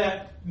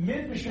 that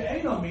min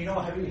b'she'eino mino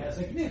havi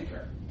hezek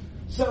nikar.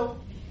 So,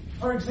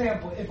 for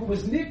example, if it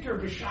was nikar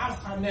b'shas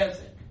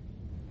hanezek,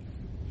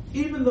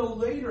 even though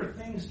later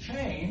things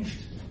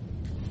changed,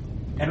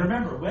 and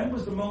remember, when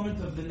was the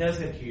moment of the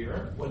nezek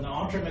here? When the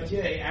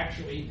entremetier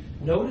actually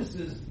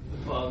notices the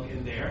bug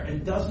in there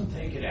and doesn't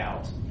take it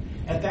out.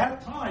 At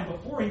that time,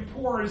 before he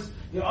pours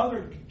the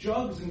other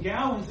jugs and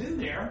gallons in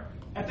there,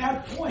 at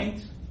that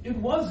point, it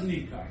was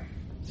nikar.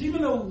 So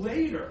even though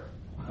later,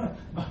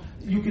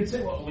 you could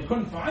say, well, we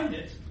couldn't find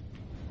it,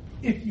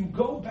 if you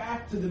go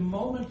back to the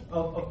moment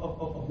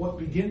of what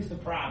begins the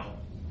problem,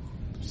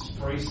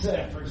 for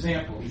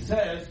example, he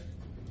says,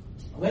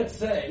 let's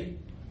say,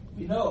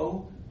 we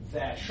know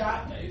that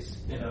shatnez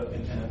in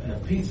a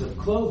piece of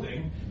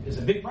clothing is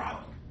a big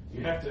problem.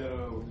 You have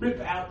to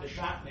rip out the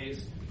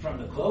shatnez from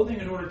the clothing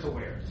in order to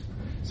wear it.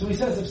 So he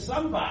says if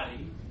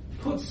somebody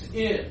puts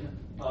in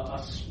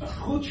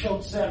chut shel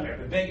tzemer,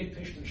 bebeged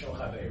pishtin shel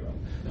chaveiro.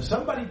 If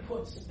somebody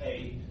puts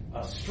a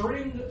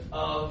string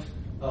of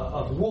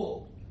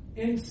wool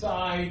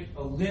inside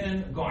a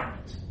linen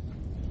garment,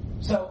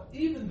 so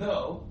even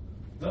though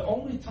the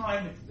only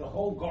time the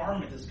whole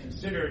garment is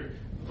considered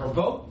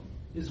verboten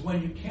is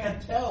when you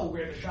can't tell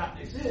where the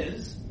shatnez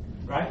is,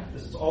 right?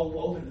 Because it's all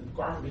woven and the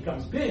garment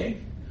becomes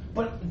big,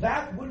 but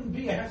that wouldn't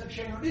be a hezek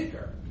she'eino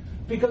nikar,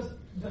 because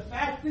the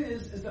fact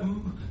is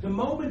the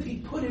moment he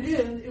put it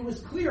in, it was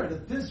clear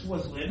that this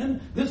was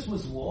linen, this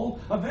was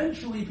wool.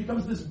 Eventually, it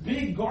becomes this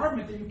big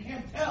garment that you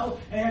can't tell,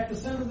 and you have to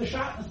send to the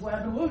shatnez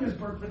lab in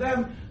Williamsburg for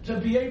them to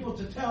be able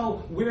to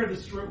tell where the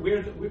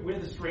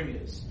string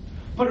is.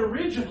 But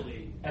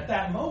originally, at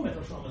that moment,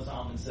 Rosh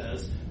Zalman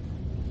says,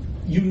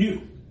 you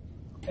knew,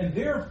 and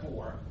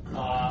therefore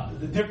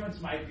the difference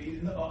might be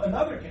in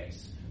another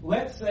case.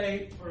 Let's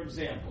say, for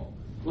example,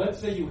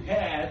 you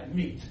had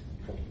meat.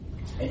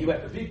 And you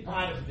have a big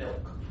pot of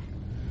milk.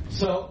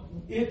 So,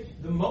 if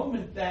the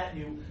moment that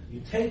you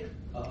take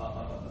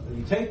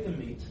the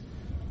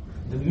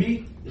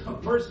meat, a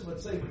person,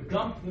 let's say, would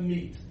dump the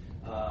meat,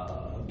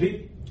 a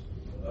big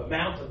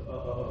amount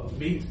of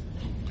meat,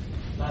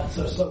 not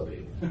so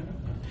big,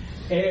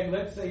 and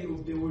let's say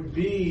there would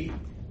be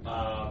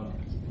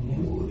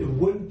there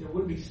wouldn't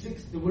be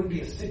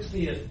a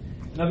 60th.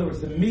 In other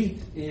words, the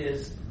meat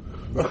is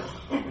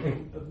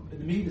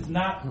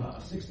not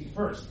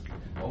 61st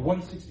or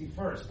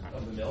 1/61st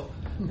of the milk.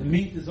 The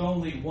meat is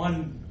only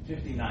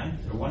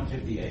 1/59th or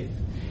 1/58th,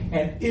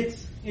 and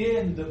it's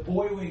in the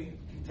boiling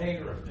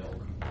container of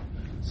milk.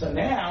 So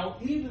now,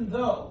 even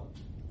though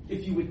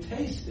if you would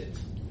taste it,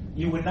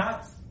 you would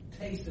not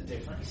taste the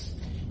difference,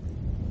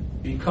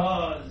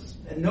 because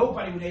and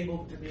nobody would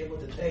be able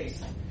to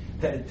taste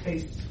that it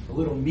tastes a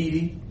little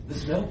meaty,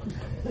 this milk.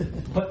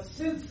 But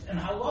since in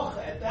halacha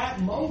at that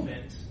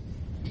moment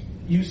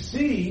you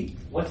see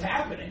what's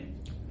happening,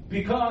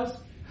 because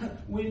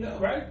we know,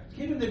 right?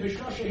 Because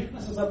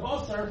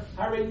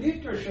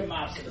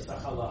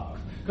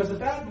at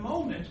that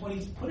moment, when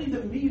he's putting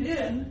the meat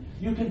in,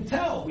 you can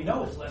tell. We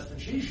know it's less than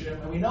shishim,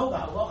 and we know the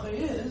halacha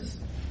is,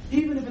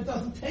 even if it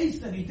doesn't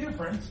taste any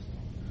different,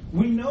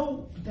 we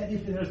know that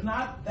if there's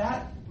not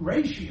that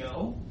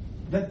ratio,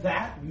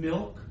 that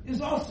milk is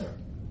aser.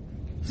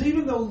 So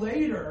even though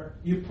later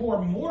you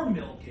pour more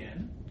milk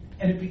in,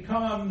 and it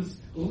becomes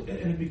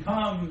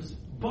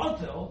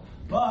batel,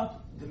 but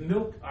the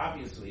milk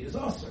obviously is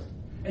aser.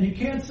 And you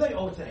can't say,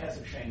 it's a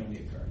hezek she'eino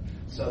nikar.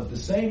 So the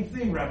same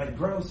thing Rabbi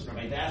Gross and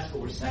Rabbi Daskal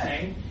were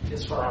saying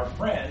is for our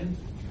friend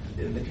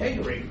in the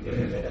catering,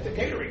 at the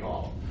catering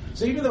hall.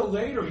 So even though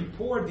later he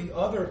poured the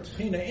other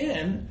tchina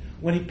in,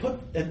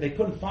 and they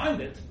couldn't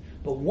find it,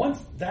 but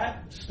once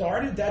that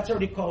started, that's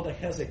already called a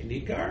hezek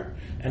nikar.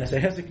 And as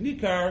a hezek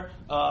nikar,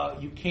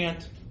 you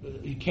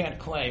can't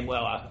claim,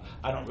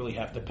 I don't really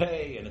have to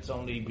pay, and it's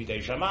only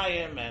bidei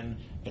shamayim, and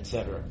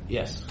etc.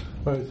 Yes.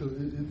 All right. So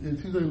it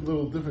seems like a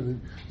little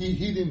different.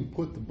 He didn't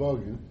put the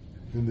bug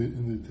in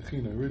the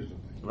techina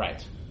originally.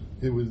 Right.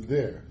 It was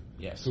there.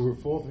 Yes. So we're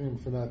faulting him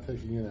for not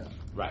taking it out.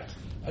 Right.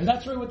 And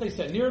that's really what they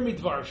said. Nir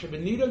midvar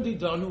shebenidam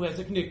didonu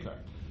hezek nikar.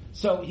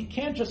 So he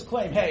can't just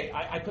claim, hey,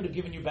 I could have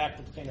given you back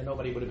the techina,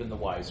 nobody would have been the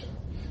wiser.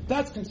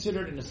 That's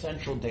considered an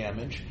essential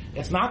damage.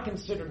 It's not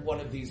considered one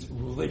of these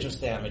religious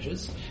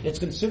damages. It's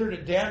considered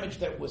a damage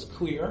that was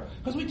clear,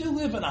 because we do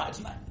live in it's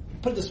not.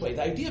 Put it this way,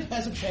 the idea of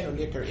hezek she'eino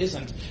nikar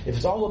isn't, if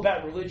it's all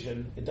about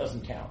religion, it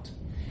doesn't count.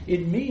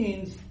 It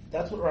means,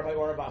 that's what Rabbi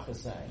Auerbach is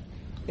saying,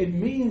 it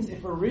means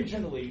if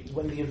originally,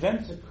 when the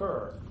events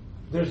occur,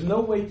 there's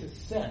no way to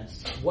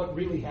sense what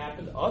really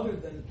happened other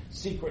than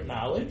secret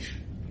knowledge,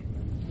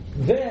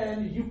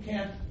 then you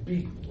can't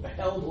be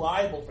held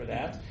liable for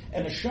that.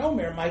 And a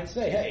shomer might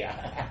say, hey,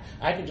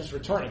 I can just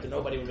return it, and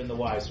nobody would have been the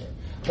wiser.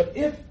 But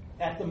if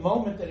at the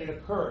moment that it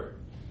occurred,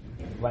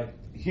 like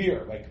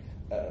here,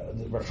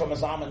 the Rosh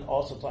Zalman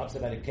also talks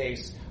about a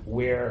case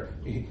where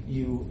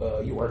you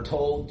are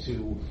told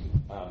to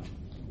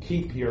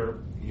keep your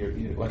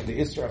like the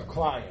Isra of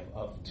Klayim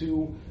of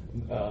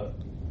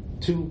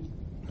two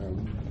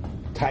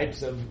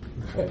types of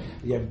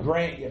you have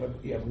grain,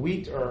 you have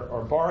wheat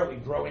or barley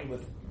growing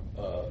with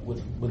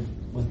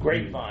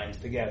grapevines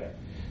together.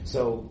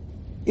 So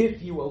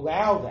if you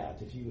allow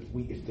that,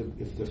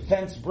 if the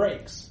fence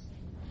breaks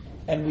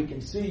and we can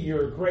see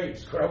your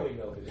grapes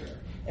growing over there,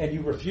 and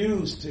you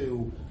refuse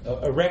to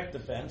erect the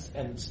fence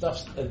and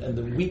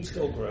the wheat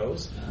still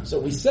grows, so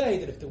we say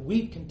that if the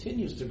wheat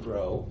continues to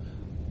grow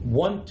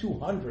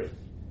 1/200th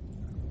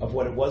of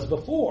what it was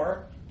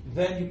before,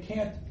 then you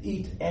can't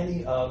eat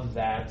any of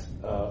that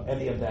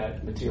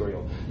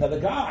material. Now the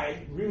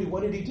guy, really,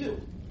 what did he do?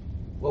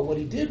 Well, what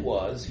he did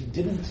was he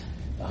didn't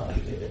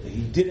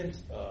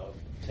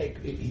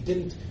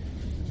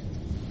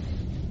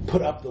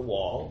put up the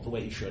wall the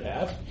way he should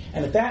have,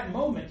 and at that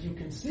moment you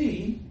can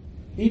see,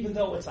 even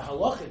though it's a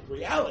halachic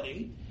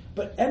reality,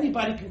 but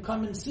anybody can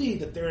come and see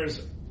that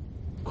there's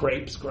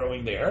grapes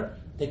growing there.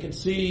 They can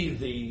see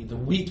the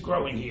wheat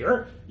growing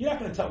here. You're not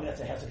going to tell me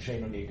that's a hezek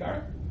she'eino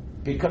nikar,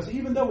 because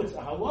even though it's a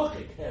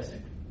halachic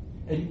hezek,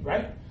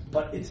 right?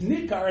 but it's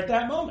nikar at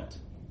that moment.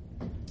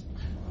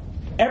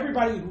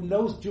 Everybody who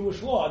knows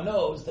Jewish law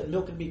knows that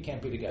milk and meat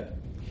can't be together.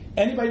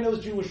 Anybody who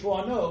knows Jewish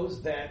law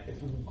knows that if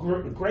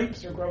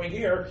grapes are growing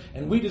here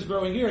and wheat is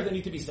growing here, they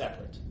need to be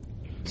separate.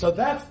 So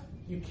that's,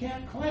 you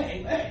can't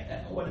claim,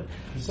 the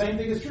same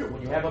thing is true.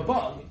 When you have a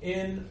bug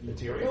in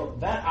material,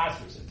 that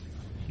answers it.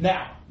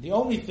 Now, the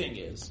only thing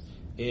is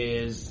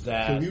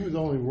that... So he was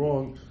only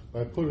wrong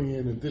by putting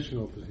in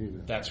additional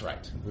tahina. That's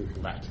right.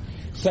 Right.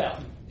 So,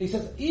 he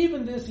says,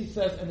 even this, he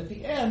says, and at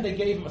the end, they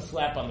gave him a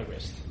slap on the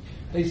wrist.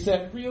 They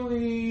said,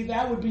 really,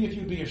 that would be if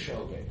you'd be a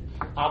shogeg.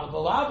 I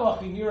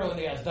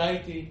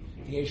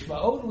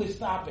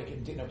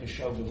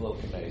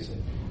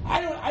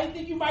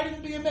think you might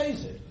even be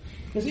amazing.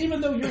 Because even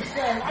though you're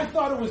saying, I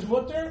thought it was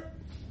mutter,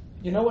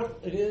 you know what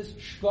it is?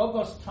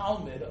 Shkogos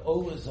Talmud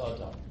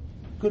Olazadam.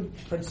 Good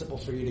principle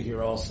for you to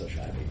hear also,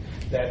 Shadi.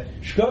 That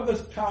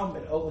Shkogos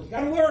Talmud Olazadam. You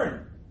gotta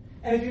learn.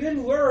 And if you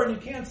didn't learn, you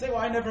can't say, well,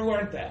 I never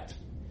learned that.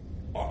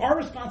 Our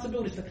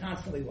responsibility is to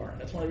constantly learn.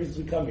 That's one of the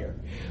reasons we come here.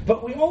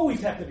 But we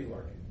always have to be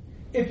learning.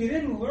 If you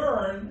didn't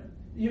learn,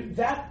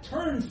 that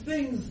turns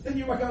things, then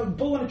you're like a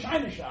bull in a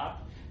china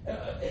shop,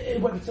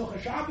 whether it's a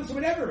Shabbos or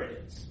whatever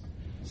it is.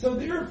 So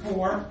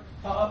therefore,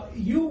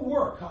 you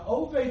work. There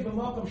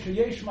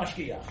is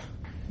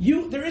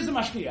a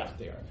mashkiach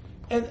there.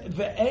 And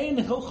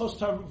v'eino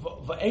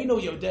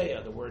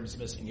yodea, the word is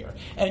missing here.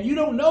 And you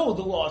don't know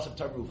the laws of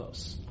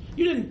taruvos.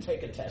 You didn't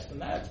take a test in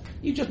that.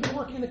 You've just been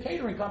working in the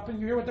catering company.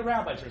 You hear what the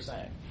rabbis are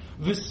saying.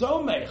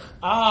 V'somech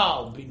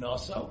al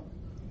binoso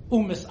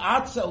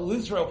u'misatzel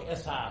lizrok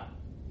esha.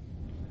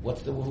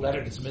 What's the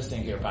letter that's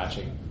missing here,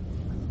 Pachi?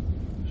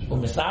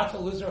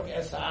 U'misatzel lizrok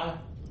esha.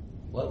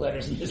 What letter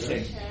is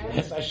missing?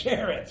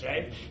 Esasheret,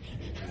 right?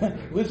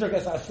 Lizrok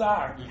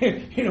esasar.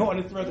 You don't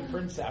want to throw the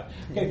prince out.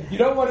 Okay, you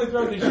don't want to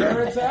throw the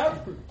sherets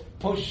out.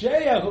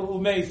 Posheya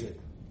u'mezid.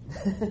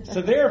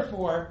 So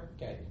therefore,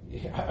 okay.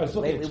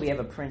 Lately, we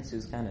have a prince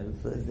who's kind of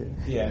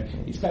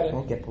he's kind of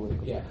won't get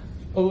political. Yeah.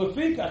 Even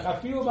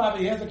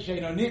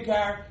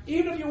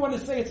if you want to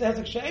say it's a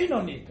hezek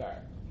she'eino nikar,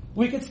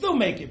 we can still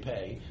make you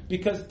pay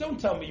because don't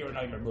tell me you're an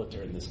Eimer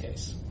Mutter in this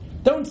case.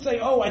 Don't say,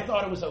 I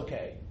thought it was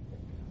okay.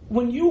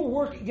 When you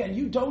work again,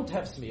 you don't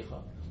have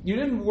smicha. You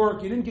didn't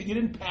work. You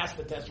didn't pass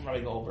the test from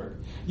Rabbi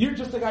Goldberg. You're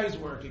just the guy who's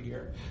working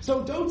here.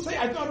 So don't say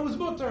I thought it was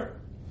mutter.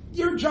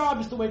 Your job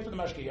is to wait for the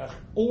mashkiach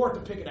or to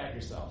pick it out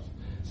yourself.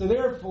 So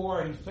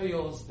therefore, he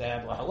feels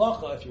that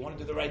halacha, if you want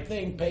to do the right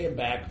thing, pay him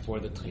back for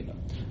the tchina.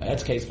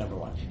 That's case number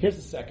one. Here's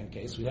the second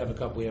case. We have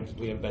about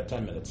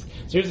 10 minutes.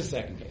 So here's the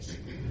second case.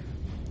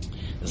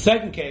 The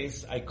second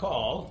case I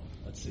call.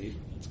 Let's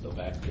go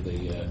back to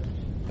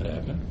what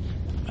happened.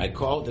 I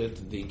called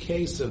it the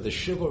case of the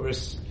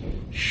chivalrous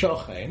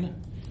shochen.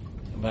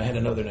 I had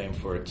another name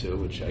for it too,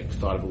 which I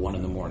thought of at 1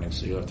 a.m,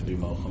 so you have to be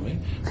mochami.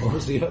 What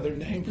was the other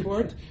name for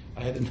it?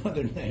 I had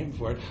another name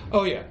for it.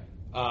 Oh yeah.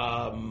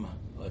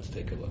 Let's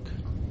take a look.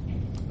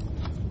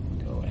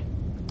 Go away.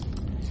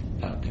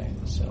 Okay,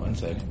 so 1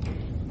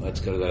 second. Let's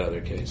go to that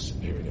other case.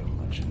 Here we go.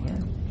 Action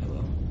learn.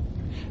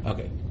 Hello.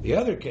 Okay, the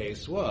other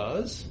case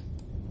was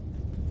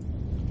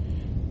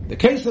the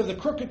case of the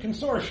Crooked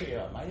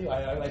Consortium.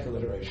 I like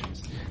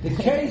alliterations. The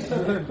case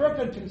of the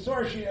Crooked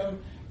Consortium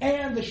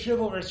and the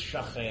chivalrous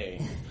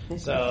shachay.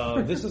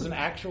 So this is an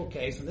actual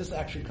case, and this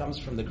actually comes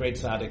from the great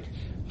tzaddik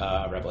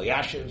Rabbi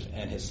Yashiv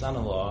and his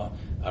son-in-law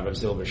Rav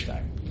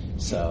Zilberstein.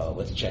 So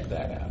let's check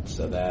that out.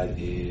 So that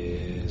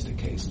is the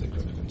case of the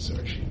Crooked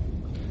Consortium.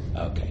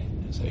 Okay,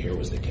 so here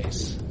was the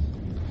case.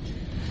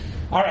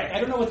 All right, I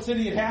don't know what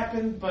city it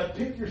happened, but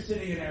pick your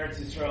city in Eretz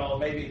Yisrael.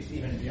 Maybe it's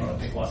even if you want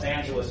to pick Los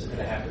Angeles, it's going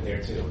to happen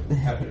there too.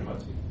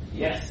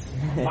 Yes.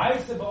 Here's our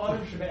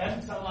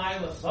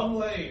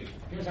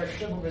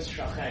chivalrous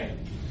shachay.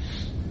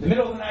 In the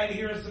middle of the night, you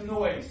hear some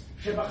noise.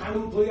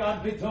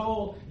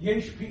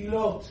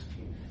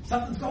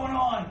 Something's going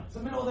on. It's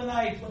the middle of the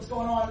night. What's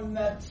going on in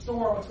that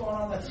store? What's going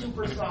on in that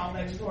super stop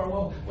next door?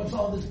 Well, what's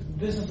all this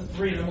business at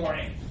 3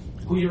 a.m?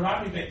 Who you're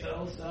Rabbi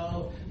Bittel?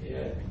 So,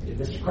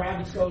 Mr.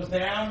 Kravitz goes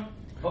down.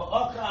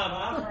 What's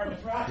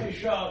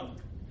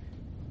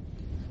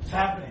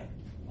happening?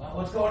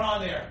 What's going on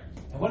there?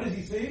 And what does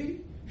he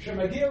see? He sees,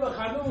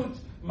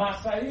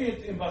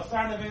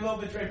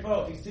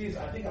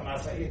 I think a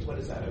masayit, what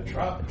is that, a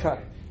truck?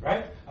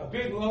 Right? A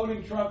big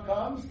loading truck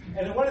comes,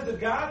 and then what has it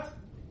got?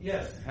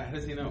 Yes. How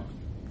does he know?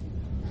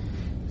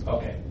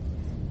 Okay.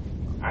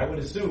 I would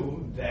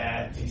assume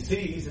that he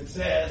sees it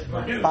says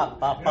Purdue.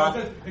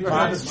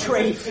 It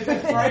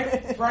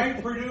says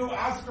Frank Purdue,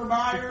 Oscar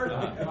Mayer.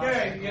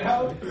 Okay,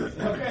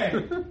 okay.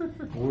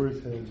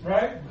 Words has.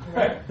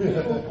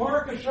 Right?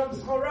 Park a Shams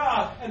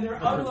Korah, and they're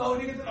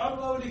unloading it and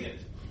unloading it.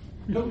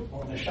 Look,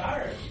 on the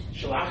Shire,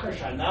 Shalachar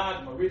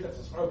Shanad, Marita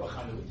Tzasar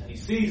B'chanut, and he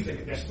sees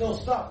that there's still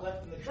stuff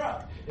left in the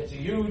truck. It's a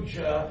huge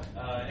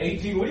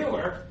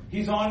 18-wheeler.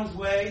 He's on his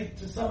way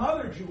to some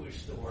other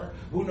Jewish store.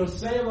 Who knows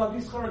say about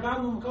these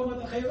Charagam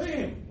Mukomat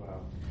Achelim.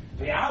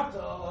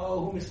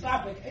 V'yato who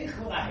mistapik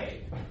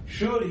Eichelahe.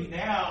 Should he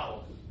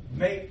now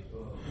make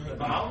the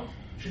vow?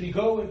 Should he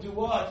go and do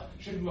what?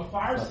 Should he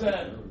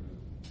mafarsen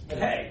And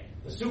hey,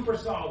 the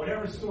Supersol,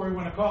 whatever store you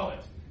want to call it,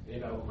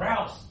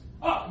 Ralph's.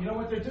 Oh, you know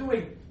what they're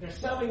doing? They're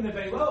selling the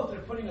Veilot. They're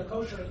putting a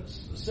kosher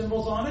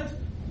symbols on it.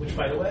 Which,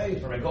 by the way,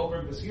 if Rabbi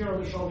Goldberg was here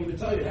on the show, he would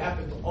tell you it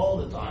happened all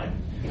the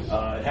time. It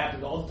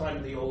happened all the time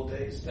in the old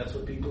days. That's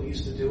what people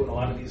used to do in a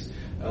lot of these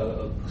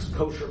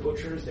kosher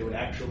butchers. They would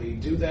actually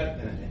do that.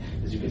 And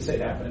as you could say,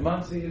 it happened in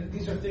Muncie.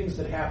 These are things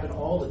that happen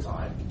all the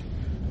time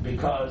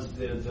because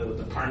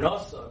the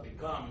parnasa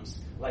becomes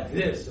like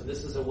this. So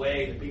this is a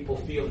way that people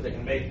feel that they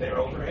can make their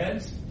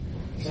overheads.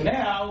 So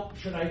now,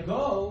 should I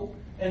go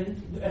and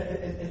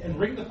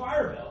ring the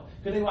fire bell?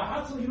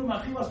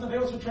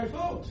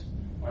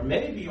 Or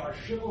maybe our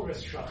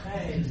chivalrous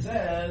shachen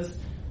says,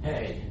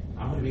 hey,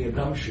 I'm going to be a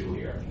gumshoe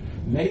here.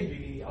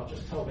 Maybe I'll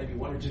just tell maybe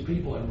one or two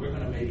people, and we're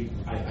going to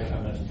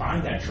I'm going to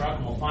find that truck,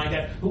 and we'll find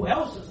out who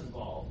else is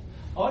involved.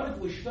 Let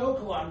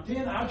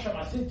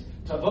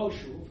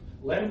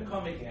him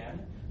come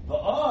again.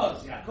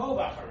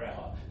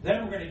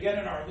 Then we're going to get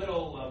in our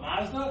little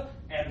Mazda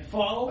and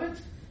follow it.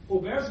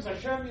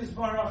 Hashem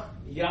Yisbarach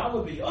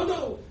Yahweh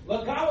B'Yodo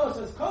Lagalo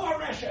says Kol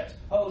HaReshet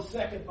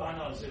Hoseket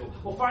B'Hanazu.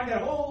 We'll find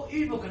that whole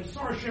evil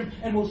consortium,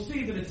 and we'll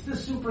see that it's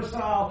this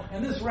Supersol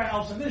and this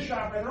Ralph's and this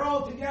shop, and they're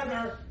all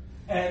together,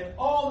 and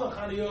all the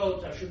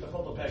Chaniyot are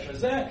Shutafot L'Pesha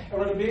Zeh, and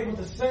we're going to be able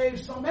to save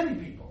so many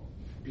people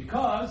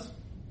because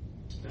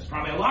there's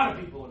probably a lot of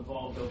people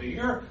involved over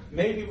here.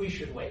 Maybe we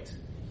should wait.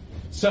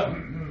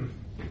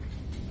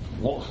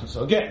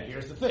 So again,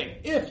 here's the thing.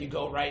 If you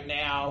go right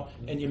now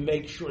and you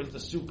make sure that the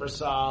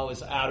Supersol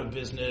is out of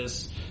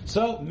business,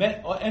 so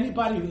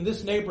anybody in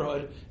this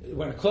neighborhood, we're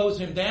going to close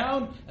him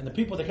down, and the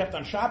people that kept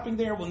on shopping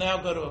there will now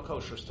go to a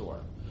kosher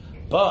store.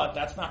 But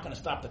that's not going to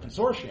stop the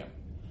consortium.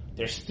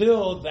 There's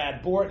still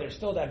that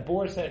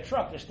Boarset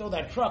truck. There's still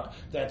that truck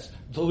that's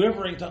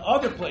delivering to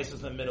other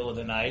places in the middle of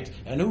the night,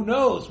 and who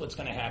knows what's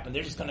going to happen.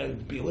 They're just going to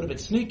be a little bit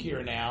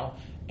sneakier now,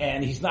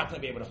 and he's not going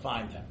to be able to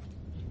find them.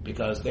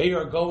 Because they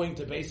are going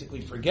to basically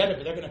forget it,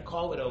 but they're going to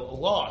call it a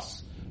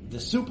loss, the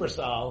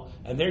Supersol,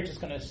 and they're just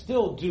going to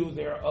still do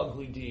their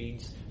ugly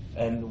deeds,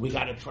 and we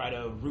got to try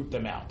to root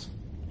them out.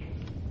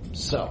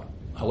 So,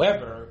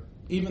 however,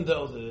 even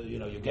though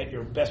you get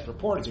your best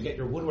reporters, you get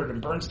your Woodward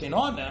and Bernstein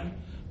on them,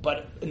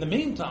 but in the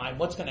meantime,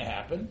 what's going to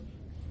happen?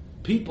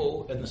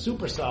 People in the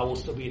Supersol will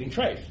still be eating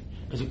treif.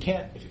 Because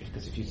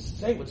if you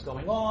say what's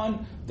going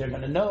on, they're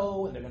going to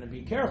know, and they're going to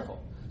be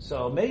careful.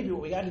 So maybe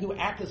what we got to do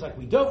act as like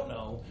we don't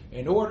know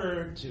in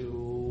order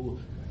to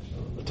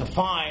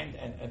find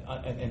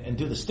and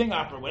do the sting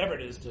opera, whatever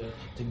it is,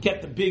 to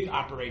get the big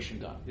operation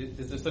done.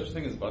 Is there such a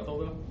thing as batal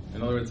though?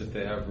 In other words, if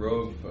they have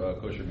rov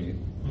kosher meat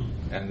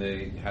and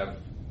they have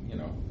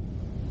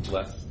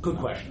less. Good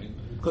question.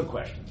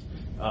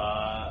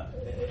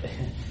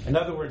 In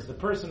other words, the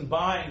person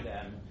buying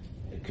them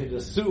could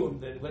assume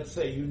that, let's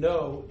say,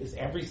 is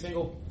every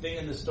single thing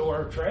in the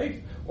store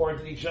treif, or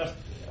did he just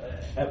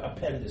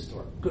append the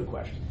store? Good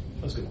question.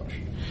 That's a good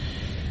question.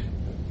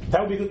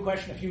 That would be a good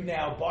question if you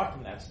now bought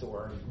from that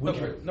store. For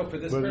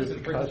this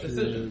person, for his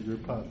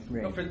decision.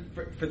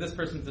 Right. For this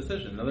person's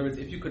decision. In other words,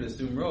 if you could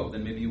assume rov,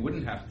 then maybe you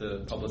wouldn't have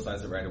to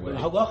publicize it right away. The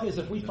halacha is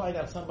if we find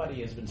out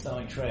somebody has been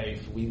selling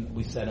treif,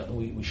 we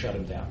shut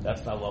him down.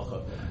 That's the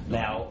halacha.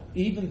 Now,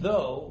 even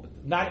though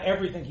not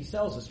everything he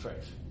sells is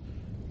treif,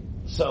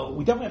 so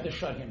we definitely have to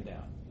shut him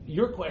down.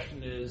 Your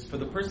question is for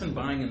the person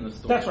buying in the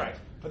store. That's right.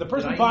 For the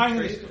person buying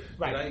in the store,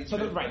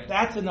 right?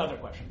 That's another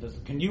question.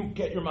 Can you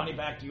get your money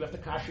back? Do you have to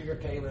kasher your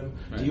kalim?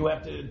 Right. Do you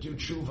have to do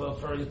tshuva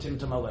for the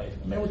timtum alev?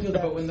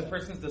 But when the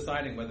person's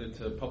deciding whether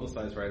to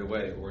publicize right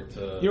away or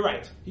to, you're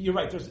right.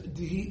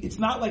 It's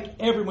not like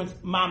everyone's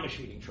mamish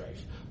eating treif,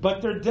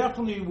 but there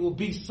definitely will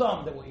be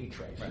some that will eat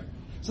treif. Right.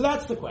 So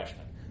that's the question.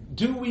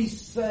 Do we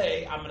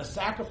say, I'm going to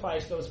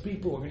sacrifice those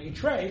people who are going to eat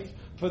treif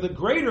for the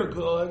greater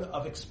good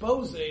of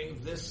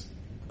exposing this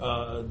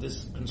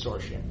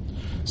consortium?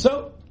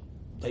 So,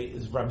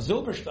 Reb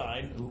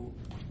Zilberstein,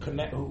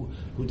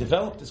 who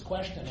developed this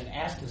question and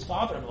asked his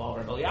father-in-law,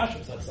 Reb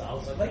Eliashib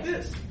Zatzal, said like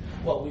this.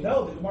 Well, we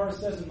know the Gemara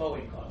says in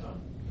Moed Katan,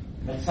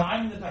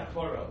 Metzayim the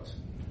Takforot,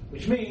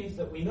 which means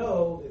that we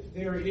know if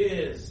there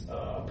is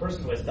a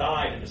person who has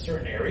died in a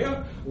certain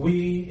area,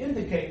 we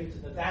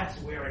indicate that that's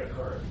where it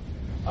occurred.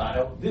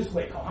 This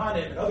way,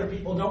 Kohanim and other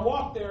people don't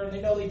walk there, and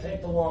they know they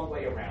take the long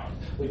way around.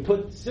 We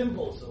put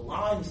symbols,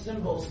 line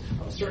symbols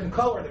of a certain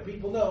color that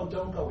people know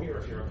don't go here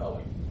if you're a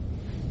Kohen.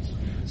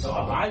 So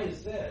Abaya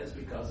says,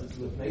 because it's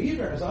with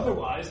Neiders,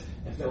 otherwise,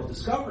 if they'll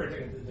discover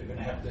it, they're going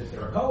to have to, if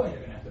they're a Kohen, they're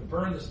going to have to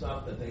burn the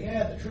stuff that they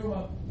had, the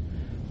Truma.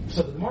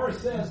 So the Gemara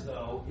says,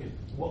 though, if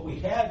what we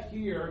have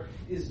here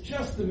is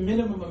just the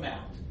minimum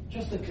amount,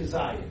 just a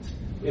kazayit,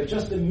 we have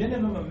just the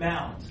minimum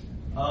amount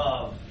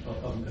of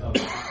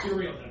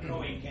material that a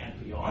Kohen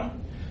can't be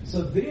on.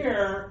 So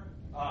there,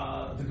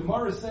 the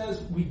Gemara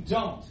says we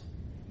don't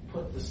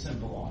put the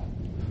symbol on.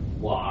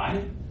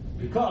 Why?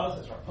 Because,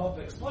 as our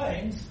Papa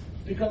explains,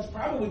 because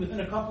probably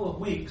within a couple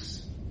of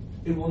weeks,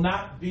 it will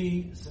not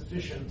be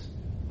sufficient.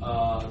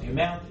 The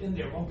amount in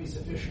there won't be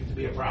sufficient to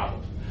be a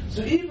problem.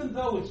 So even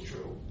though it's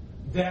true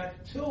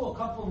that till a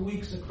couple of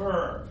weeks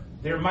occur,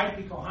 there might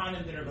be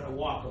Kohanim that are going to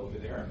walk over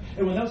there.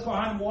 And when those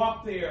Kohanim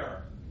walk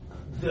there,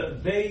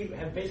 they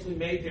have basically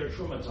made their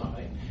Truma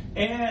Tameh.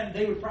 And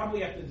they would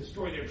probably have to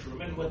destroy their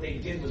Truma, and what they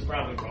did was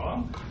probably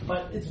wrong.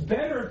 But it's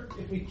better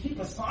if we keep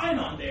a sign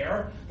on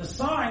there, the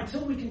sign,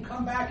 till we can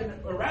come back and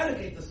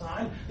eradicate the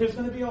sign, there's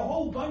going to be a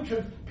whole bunch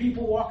of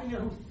people walking there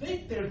who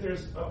think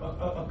there's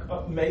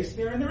a mace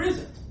there, and there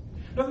isn't.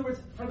 In other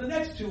words, for the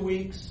next 2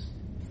 weeks,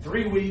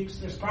 3 weeks,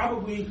 there's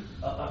probably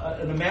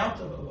an amount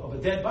of a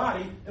dead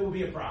body that will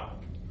be a problem.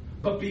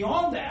 But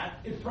beyond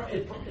that,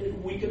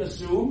 we can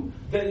assume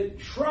that it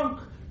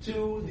shrunk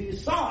to the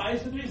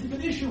size that it isn't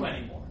an issue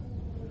anymore.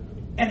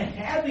 And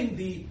having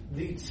the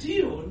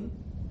tziyun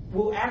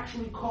will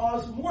actually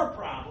cause more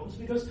problems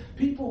because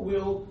people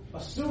will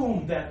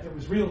assume that there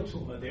was real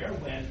tumah there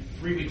when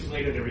 3 weeks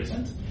later there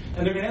isn't,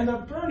 and they're going to end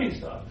up burning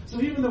stuff.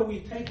 So even though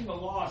we're taking a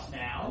loss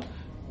now,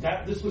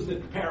 that this was the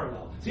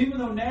parallel. So even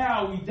though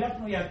now we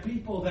definitely have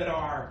people that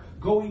are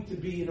going to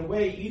be, in a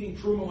way, eating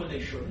truma when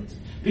they shouldn't,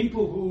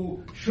 people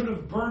who should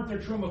have burnt their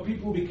truma,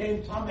 people who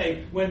became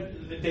tameh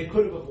when they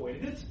could have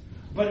avoided it,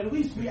 but at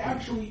least we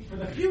actually, for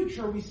the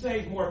future, we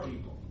save more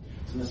people.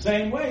 So in the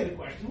same way, the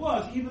question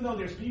was, even though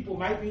there's people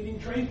might be eating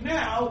treif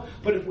now,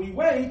 but if we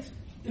wait,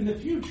 in the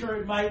future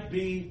it might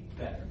be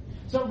better.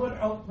 So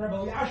Rabbi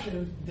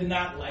Elyashiv did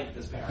not like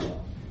this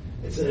parallel.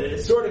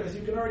 It's sort of, as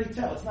you can already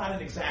tell, it's not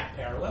an exact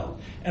parallel.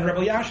 And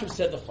Rabbi Elyashiv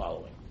said the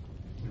following.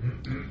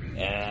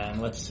 And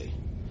let's see.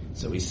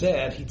 So he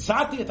said,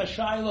 Hitzati et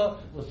hashayla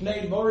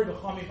l'fnei mori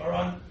b'chomi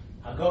baran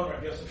hagon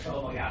Rabbi Yosef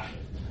Shalom Elyashiv.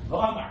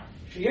 V'amar,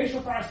 sheyesh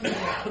l'far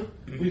sinah.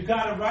 We've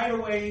got to right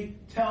away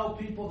tell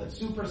people that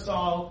Super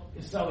Saul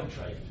is selling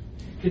treif.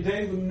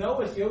 Kedei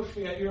l'mnoes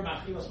yoshvi ha'ir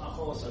ma'achilas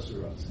ma'cholos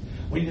asurot.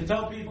 We need to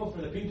tell people,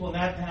 for the people in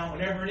that town,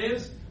 whatever it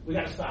is, we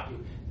got to stop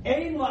you.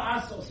 Ein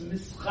la'asos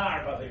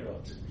mischar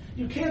b'aveirot.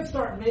 You can't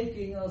start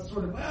making a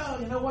sort of, well,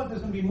 you know what,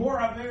 there's going to be more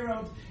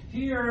Averot.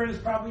 Here is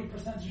probably a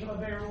percentage of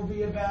Averot will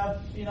be about,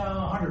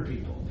 100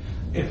 people.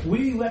 If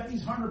we let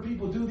these 100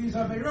 people do these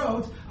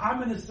Averot, I'm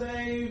going to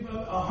save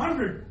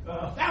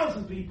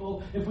 1,000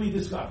 people if we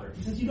discover it.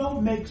 He says, you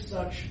don't make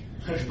such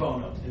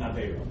cheshbonot in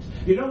Averot.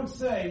 You don't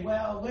say,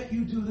 well, let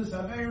you do this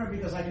Averot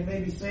because I can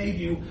maybe save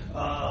you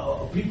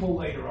people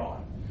later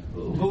on.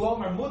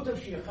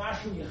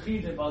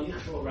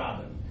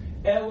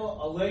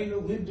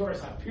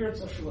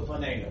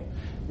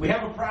 We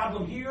have a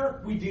problem here,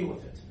 we deal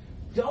with it.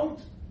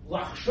 Don't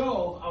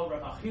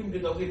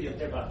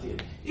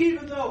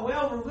even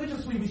though,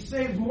 religiously we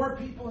saved more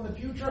people in the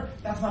future,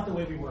 that's not the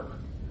way we work.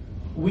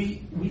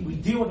 We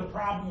deal with the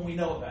problem when we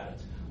know about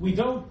it. We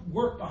don't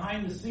work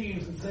behind the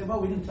scenes and say, well,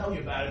 we didn't tell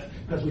you about it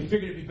because we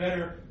figured it'd be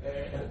better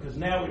because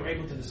now we were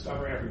able to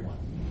discover everyone.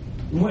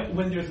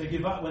 When there's a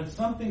give up, when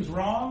something's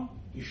wrong,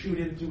 you shoot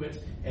into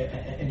it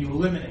and you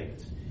eliminate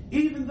it.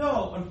 Even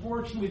though,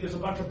 unfortunately, there's a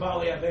bunch of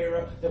Bali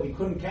Avera that we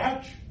couldn't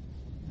catch,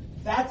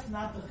 that's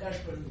not the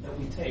cheshbon that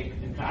we take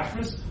in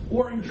kashrus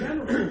or in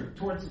general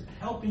towards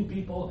helping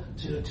people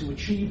to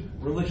achieve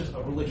a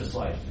religious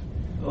life.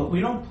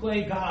 We don't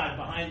play God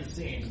behind the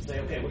scenes and say,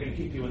 okay, we're going to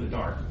keep you in the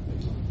dark.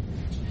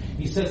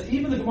 He says,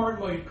 even the Gemara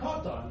Moed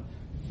Katan,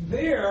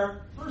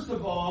 there, first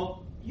of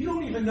all, you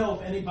don't even know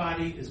if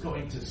anybody is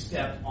going to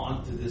step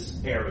onto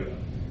this area.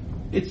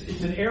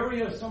 It's an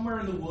area somewhere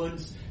in the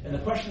woods, and the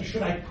question is,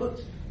 should I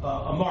put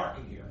a mark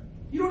in here?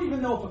 You don't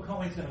even know if a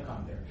Kohen's going to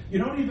come there. You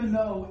don't even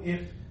know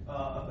if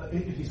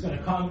he's going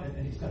to come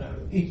and he's going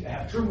to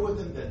have truma with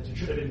him that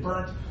should have been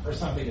burnt or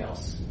something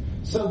else.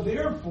 So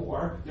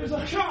therefore, there's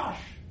a chash.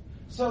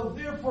 So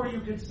therefore, you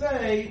could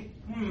say,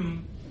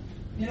 you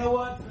know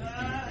what?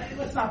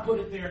 Let's not put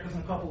it there because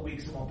in a couple of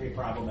weeks it won't be a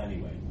problem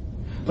anyway.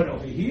 But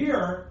over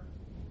here,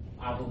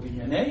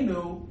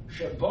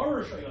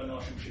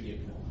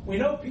 we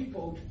know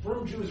people,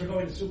 from Jews, are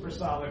going to Super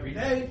Saul every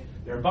day.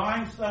 They're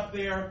buying stuff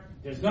there.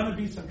 There's going to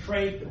be some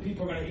trade that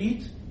people are going to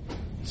eat.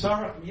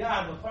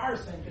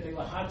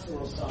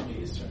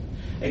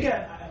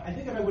 Again, I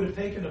think if I would have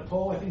taken a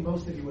poll, I think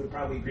most of you would have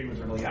probably agreed with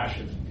Rabbi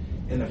Elyashiv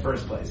in the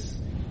first place.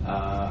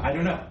 I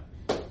don't know.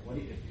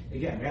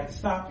 Again, we have to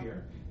stop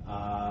here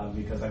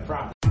because I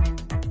promise.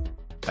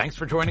 Thanks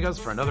for joining us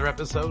for another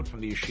episode from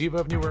the Yeshiva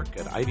of Newark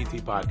at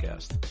IDT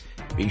Podcast.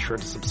 Be sure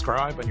to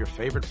subscribe on your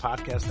favorite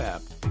podcast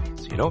app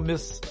so you don't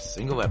miss a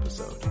single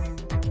episode.